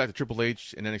 But the fact that Triple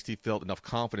H and NXT felt enough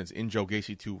confidence in Joe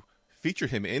Gacy to feature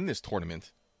him in this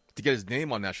tournament, to get his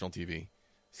name on national TV,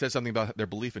 says something about their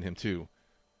belief in him too.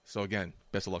 So again,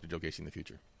 best of luck to Joe Gacy in the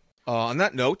future. On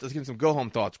that note, let's get some go-home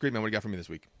thoughts. Great man, what do you got for me this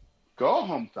week?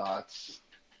 Go-home thoughts?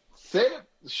 Say it.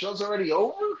 The show's already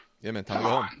over? Yeah, man, time to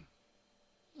go home.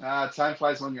 Time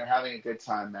flies when you're having a good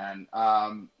time, man.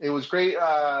 It was great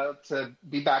to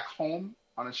be back home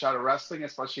on A Shot of Wrestling,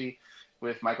 especially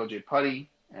with Michael J. Putty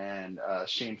and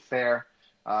Shane Fair.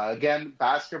 Again,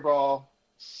 basketball,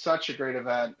 such a great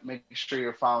event. Make sure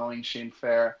you're following Shane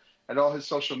Fair at all his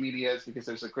social medias because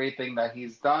there's a great thing that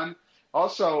he's done.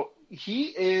 Also, he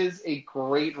is a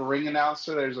great ring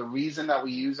announcer. There's a reason that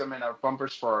we use him in our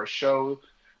bumpers for our show.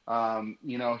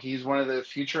 He's one of the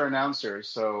future announcers,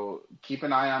 so keep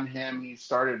an eye on him. He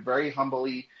started very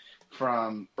humbly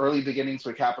from early beginnings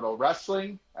with Capital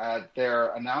Wrestling at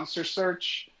their announcer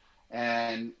search,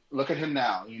 and look at him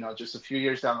now, just a few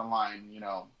years down the line,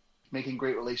 making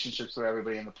great relationships with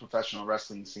everybody in the professional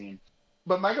wrestling scene.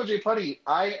 But Michael J. Putty,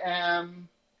 I am,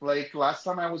 like last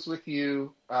time I was with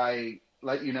you, I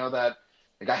let you know that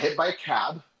I got hit by a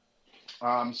cab.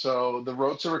 So the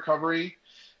road to recovery,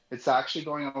 it's actually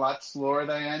going a lot slower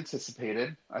than I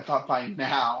anticipated. I thought by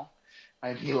now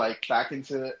I'd be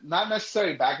not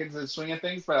necessarily back into the swing of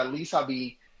things, but at least I'll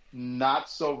be not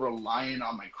so reliant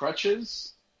on my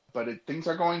crutches. But things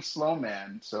are going slow,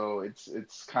 man. So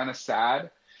it's kind of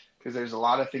sad because there's a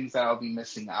lot of things that I'll be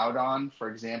missing out on. For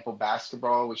example,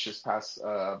 basketball, which just passed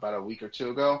about a week or two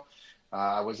ago.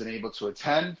 I wasn't able to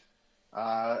attend.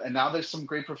 And now there's some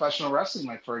great professional wrestling.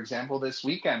 Like, for example, this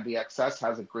weekend, VXS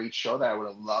has a great show that I would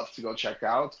have loved to go check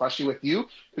out, especially with you,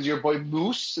 because your boy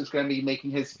Moose is going to be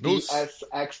making his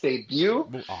VSX debut.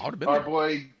 Our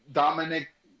boy Dominic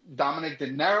De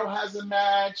Niro has a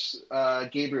match.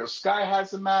 Gabriel Sky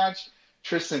has a match.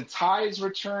 Tristan Ty is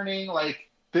returning. Like,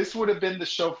 this would have been the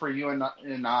show for you and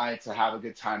I to have a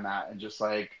good time at, and just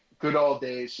like good old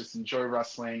days, just enjoy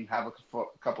wrestling, have a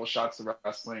couple shots of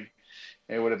wrestling.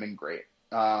 It would have been great.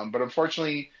 But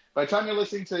unfortunately, by the time you're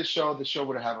listening to the show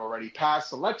would have already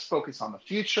passed. So let's focus on the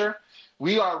future.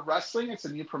 We Are Wrestling. It's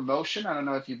a new promotion. I don't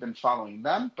know if you've been following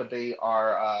them, but they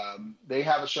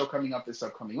have a show coming up this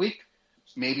upcoming week.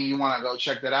 Maybe you want to go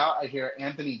check that out. I hear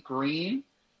Anthony Green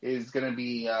is going to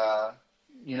be,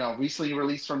 recently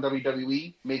released from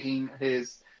WWE, making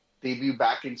his debut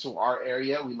back into our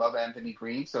area. We love Anthony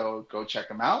Green, so go check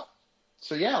him out.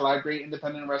 So yeah, a lot of great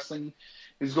independent wrestling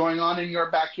is going on in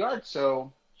your backyard,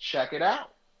 so check it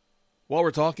out. While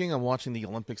we're talking, I'm watching the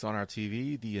Olympics on our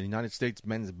TV. The United States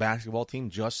men's basketball team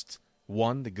just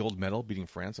won the gold medal, beating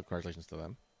France. So congratulations to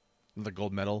them. Another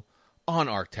gold medal on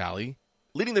our tally,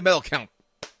 leading the medal count,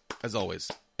 as always.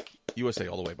 USA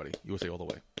all the way, buddy. USA all the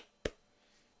way.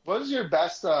 What was your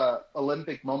best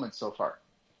Olympic moment so far?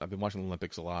 I've been watching the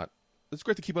Olympics a lot. It's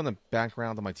great to keep on the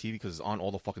background on my TV because it's on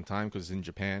all the fucking time because it's in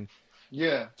Japan.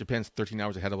 Yeah. Japan's 13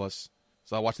 hours ahead of us.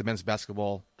 So I watched the men's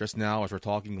basketball just now as we're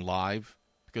talking live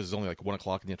because it's only like 1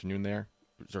 o'clock in the afternoon there.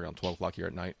 It's around 12 o'clock here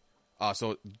at night.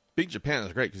 So Big Japan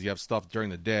is great because you have stuff during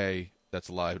the day that's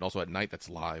live and also at night that's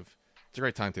live. It's a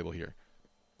great timetable here.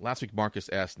 Last week, Marcus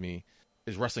asked me,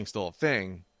 is wrestling still a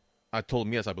thing? I told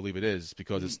him, yes, I believe it is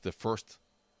because it's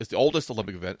the oldest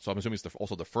Olympic event, so I'm assuming it's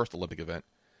also the first Olympic event.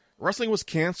 Wrestling was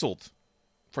canceled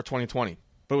for 2020,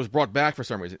 but it was brought back for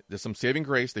some reason. There's some saving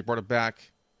grace. They brought it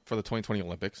back for the 2020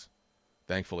 Olympics,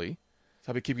 thankfully. So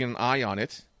I'll be keeping an eye on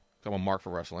it. I'm a mark for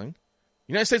wrestling.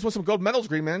 United States won some gold medals,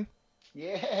 Green Man.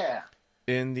 Yeah.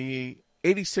 In the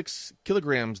 86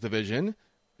 kilograms division,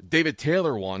 David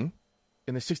Taylor won.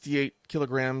 In the 68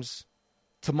 kilograms,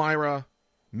 Tamira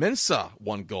Mensah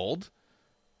won gold.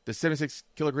 The 76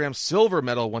 kilogram silver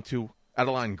medal went to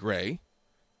Adeline Gray.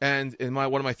 And in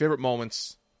one of my favorite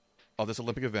moments of this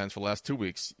Olympic event for the last 2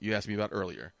 weeks, you asked me about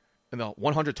earlier, in the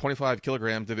 125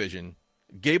 kilogram division,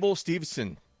 Gable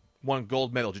Steveson won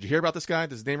gold medal. Did you hear about this guy?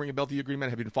 Does his name ring a bell to you, Green Man?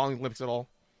 Have you been following the Olympics at all?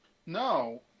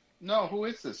 No, who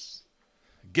is this?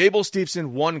 Gable Steveson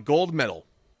won gold medal.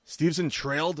 Steveson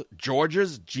trailed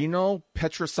Georgia's Gino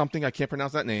Petra something, I can't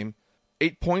pronounce that name,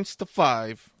 8 points to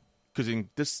 5, because in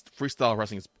this freestyle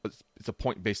wrestling, it's a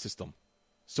point-based system.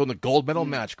 So in the gold medal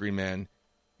match, Green Man,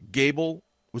 Gable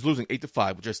was losing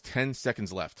 8-5 with just 10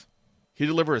 seconds left. He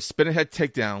delivered a spin-ahead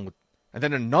takedown, and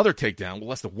then another takedown with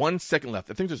less than 1 second left.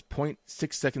 I think there's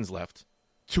 0.6 seconds left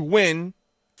to win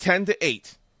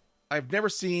 10-8. I've never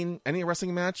seen any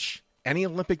wrestling match, any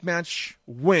Olympic match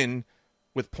win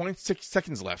with 0.6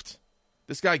 seconds left.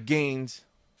 This guy gained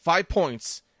 5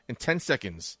 points in 10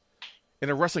 seconds in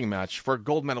a wrestling match for a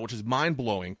gold medal, which is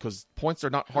mind-blowing because points are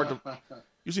not hard to...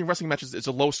 Usually in wrestling matches, it's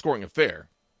a low-scoring affair.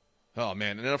 Oh,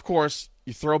 man. And then, of course,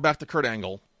 you throw back to Kurt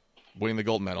Angle, winning the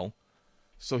gold medal.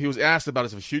 So he was asked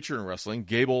about his future in wrestling.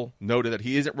 Gable noted that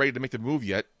he isn't ready to make the move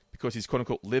yet because he's,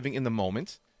 quote-unquote, living in the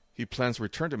moment. He plans to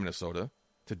return to Minnesota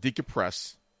to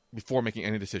decompress before making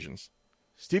any decisions.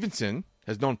 Stevenson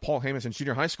has known Paul Heyman since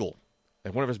junior high school,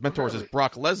 and one of his mentors is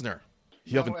Brock Lesnar.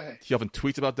 He often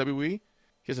tweets about WWE.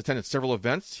 He has attended several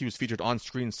events. He was featured on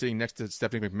screen sitting next to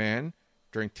Stephanie McMahon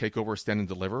during TakeOver Stand and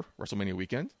Deliver, WrestleMania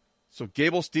weekend. So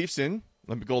Gable Steveson,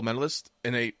 Olympic gold medalist,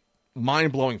 in a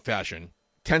mind-blowing fashion.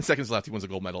 10 seconds left, he wins a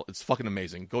gold medal. It's fucking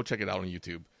amazing. Go check it out on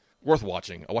YouTube. Worth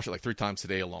watching. I watched it like 3 times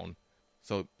today alone.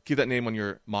 So keep that name on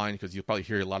your mind because you'll probably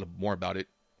hear a lot more about it.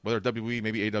 Whether WWE,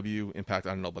 maybe AW, Impact, I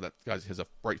don't know, but that guy has a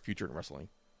bright future in wrestling.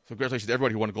 So congratulations to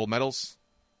everybody who won gold medals.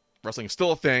 Wrestling is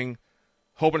still a thing.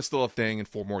 Hoping it's still a thing in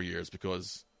 4 more years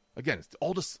because, again, it's the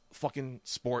oldest fucking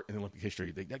sport in Olympic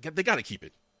history. They got to keep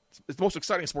it. It's the most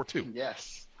exciting sport, too.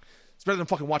 Yes. It's better than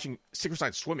fucking watching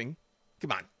synchronized swimming.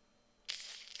 Come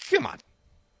on.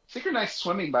 Synchronized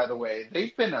swimming, by the way,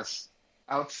 they've been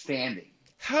outstanding.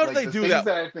 How do they do that?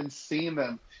 That I've been seeing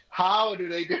them. How do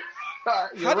they do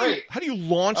How do you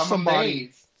launch somebody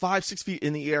amazed. 5-6 feet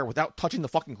in the air without touching the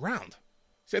fucking ground?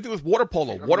 Same thing with water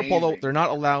polo. They're Water polo, amazing. they're not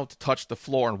allowed to touch the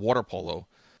floor in water polo.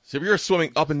 So if you're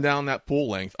swimming up and down that pool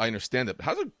length, I understand it. But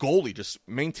how does a goalie just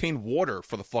maintain water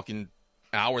for the fucking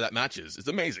hour that matches? It's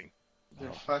amazing.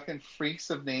 They're fucking freaks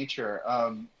of nature.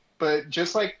 But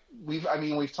just like we've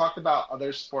talked about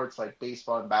other sports like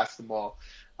baseball and basketball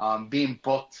being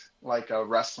booked like a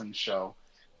wrestling show.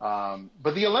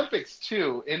 But the Olympics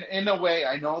too, in a way,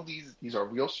 I know these are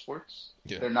real sports.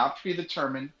 Yeah. They're not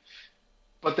predetermined,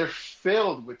 but they're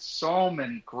filled with so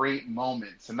many great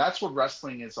moments. And that's what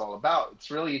wrestling is all about. It's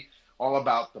really all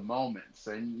about the moments.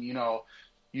 And, you know,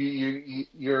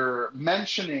 you're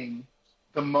mentioning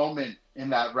the moment in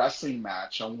that wrestling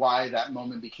match and why that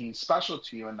moment became special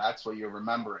to you. And that's what you're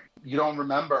remembering. You don't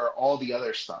remember all the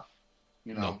other stuff,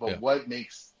 you know, what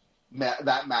makes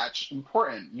that match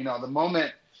important. You know, the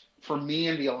moment for me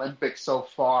in the Olympics so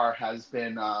far has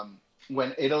been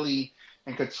when Italy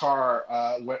and Qatar,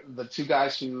 the 2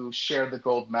 guys who shared the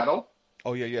gold medal.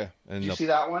 Oh, yeah. And Did you see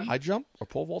that one? High jump or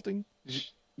pole vaulting?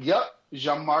 Yep.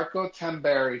 Gianmarco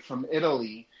Tamberi from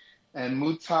Italy and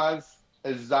Mutaz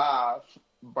Azaf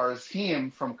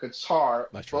Barzhim from Qatar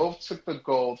both took the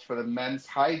gold for the men's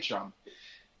high jump.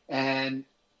 And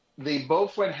they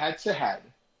both went head-to-head.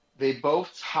 They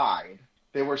both tied.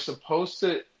 They were supposed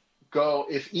to go,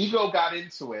 if Ego got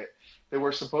into it, they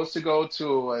were supposed to go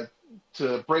to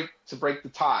break the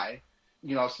tie,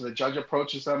 you know, so the judge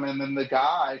approaches them, and then the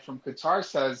guy from Qatar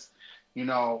says, you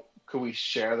know, could we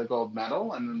share the gold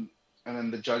medal? And And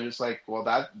then the judge is like,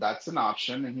 well, that's an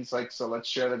option. And he's like, so let's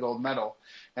share the gold medal.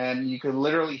 And you could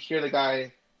literally hear the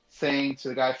guy saying to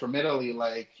the guy from Italy,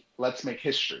 like, let's make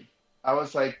history. I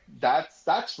was like,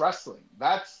 that's wrestling.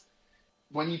 That's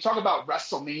when you talk about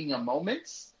WrestleMania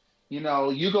moments, you know,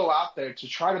 you go out there to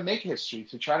try to make history,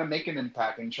 to try to make an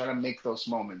impact and try to make those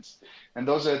moments. And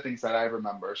those are the things that I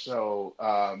remember. So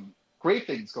great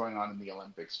things going on in the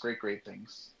Olympics. Great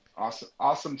things.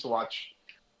 Awesome to watch.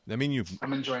 I mean,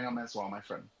 I'm enjoying them as well, my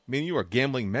friend. I mean, you are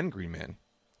gambling men, Green Man.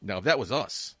 Now, if that was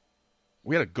us,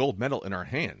 we had a gold medal in our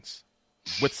hands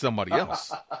with somebody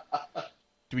else.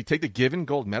 Do we take the given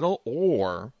gold medal,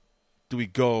 or do we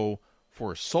go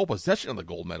for sole possession of the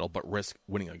gold medal but risk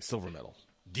winning a silver medal?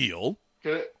 Deal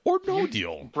or no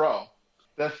deal? Bro,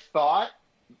 the thought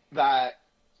that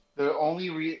the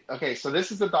only okay, so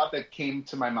this is the thought that came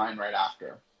to my mind right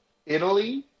after.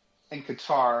 Italy and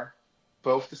Qatar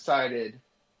both decided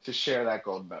to share that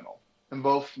gold medal and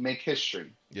both make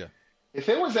history. Yeah. If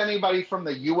it was anybody from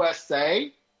the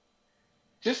USA,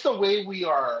 just the way we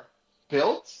are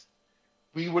built,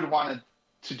 we would want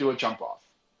to do a jump off.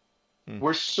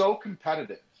 We're so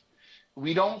competitive.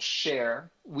 We don't share.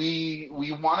 We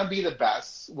want to be the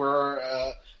best. We're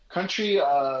a country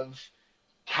of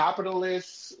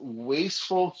capitalist,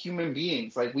 wasteful human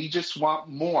beings. Like, we just want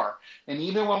more. And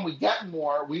even when we get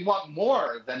more, we want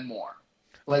more than more.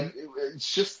 Like,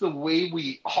 it's just the way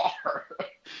we are.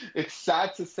 It's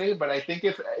sad to say, but I think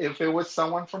if it was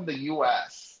someone from the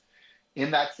U.S.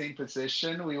 in that same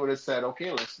position, we would have said,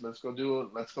 okay, let's go do it.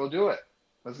 Let's go do it.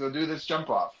 Let's go do this jump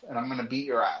off, and I'm going to beat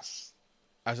your ass.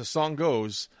 As the song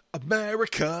goes,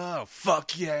 America,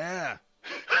 fuck yeah.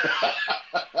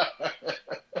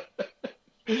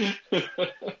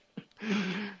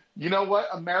 You know what?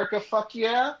 America, fuck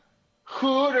yeah.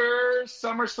 Hooters,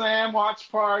 SummerSlam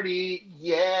watch party,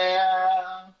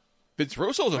 yeah. Vince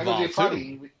Russo's involved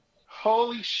too.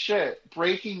 Holy shit!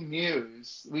 Breaking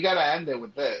news. We got to end it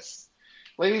with this.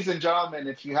 Ladies and gentlemen,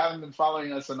 if you haven't been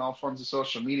following us on all forms of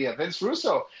social media, Vince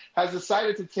Russo has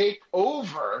decided to take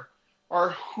over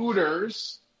our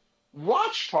Hooters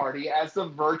watch party as the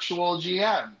virtual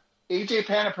GM. AJ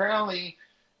Pan apparently,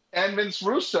 and Vince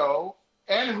Russo,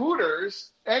 and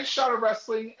Hooters, and Shot of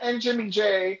Wrestling, and Jimmy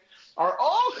J are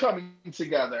all coming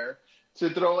together to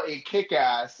throw a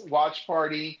kick-ass watch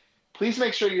party. Please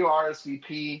make sure you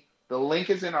RSVP. The link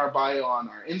is in our bio on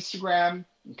our Instagram.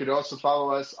 You could also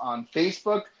follow us on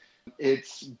Facebook.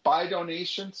 It's by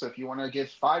donation, so if you want to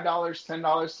give $5,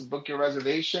 $10 to book your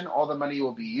reservation, all the money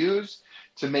will be used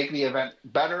to make the event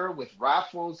better with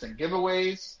raffles and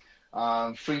giveaways,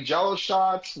 free Jell-O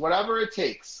shots, whatever it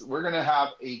takes. We're going to have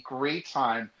a great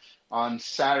time on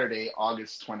Saturday,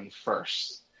 August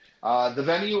 21st. The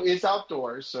venue is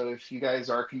outdoors, so if you guys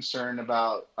are concerned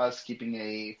about us keeping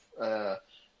a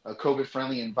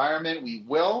COVID-friendly environment, we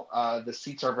will. The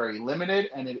seats are very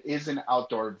limited, and it is an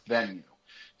outdoor venue.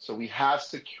 So we have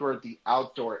secured the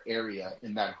outdoor area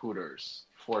in that Hooters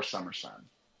for SummerSlam.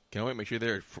 Can't wait. Make sure you're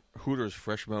there at Hooters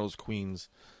Fresh Meadows, Queens,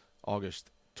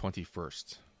 August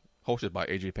 21st. Hosted by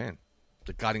AJ Pan,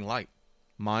 the guiding light,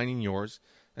 mine and yours,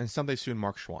 and someday soon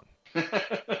Mark Schwann.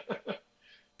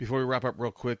 Before we wrap up real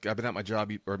quick, I've been at my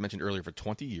job, or mentioned earlier, for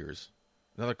 20 years.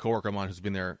 Another coworker of mine who's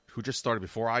been there, who just started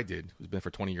before I did, who's been for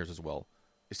 20 years as well,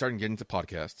 is starting to get into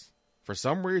podcasts. For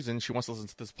some reason, she wants to listen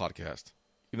to this podcast,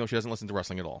 even though she doesn't listen to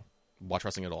wrestling at all, watch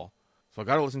wrestling at all. So I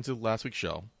got her to listen to last week's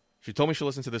show. She told me she'll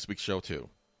listen to this week's show too.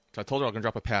 So I told her I'm going to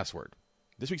drop a password.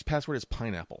 This week's password is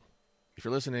pineapple. If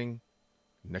you're listening,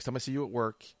 next time I see you at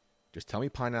work, just tell me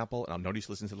pineapple, and I'll know you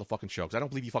listen to the fucking show, because I don't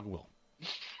believe you fucking will.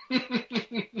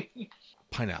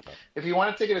 Pineapple. If you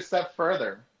want to take it a step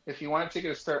further,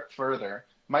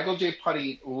 Michael J.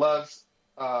 Putty loves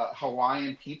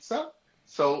Hawaiian pizza.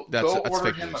 So go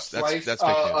order him a slice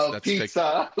of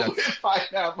pizza with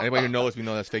pineapple. Anybody who knows me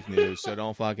know that's fake news, so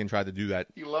don't fucking try to do that.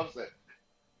 He loves it.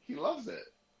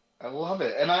 I love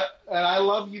it. And I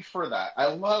love you for that. I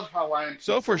love Hawaiian pizza.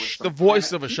 So for the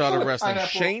voice of a Shot of Wrestling,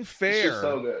 Shane Fair.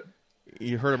 So good.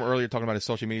 You heard him earlier talking about his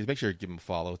social medias. Make sure you give him a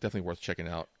follow. It's definitely worth checking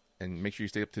out. And make sure you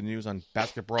stay up to the news on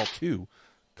Basketball 2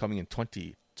 coming in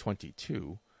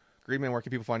 2022. Green Man, where can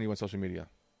people find you on social media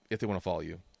if they want to follow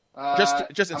you? Just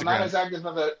Instagram. I'm not as active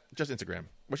just Instagram.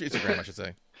 What's your Instagram, I should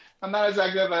say? I'm not as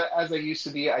active as I used to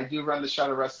be. I do run the Shot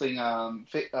of Wrestling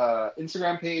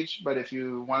Instagram page, but if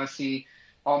you want to see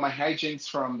all my hijinks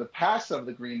from the past of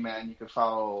the Green Man, you can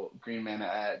follow Green Man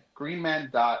at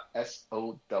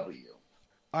greenman.sow.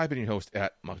 I've been your host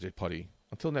at Michael J. Putty.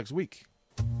 Until next week.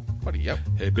 Putty, yep.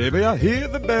 Hey, baby, I hear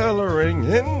the bell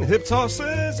ringing, hip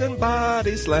tosses and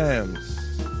body slams.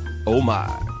 Oh, my.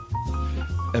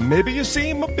 And maybe you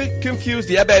seem a bit confused,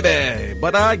 yeah, baby,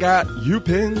 but I got you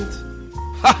pinned.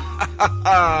 Ha ha ha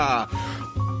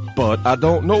ha. But I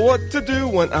don't know what to do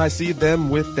when I see them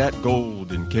with that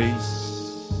golden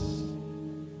case.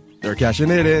 They're cashing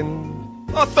it in.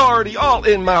 Authority all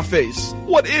in my face.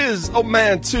 What is a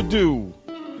man to do?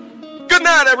 Good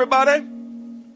night, everybody.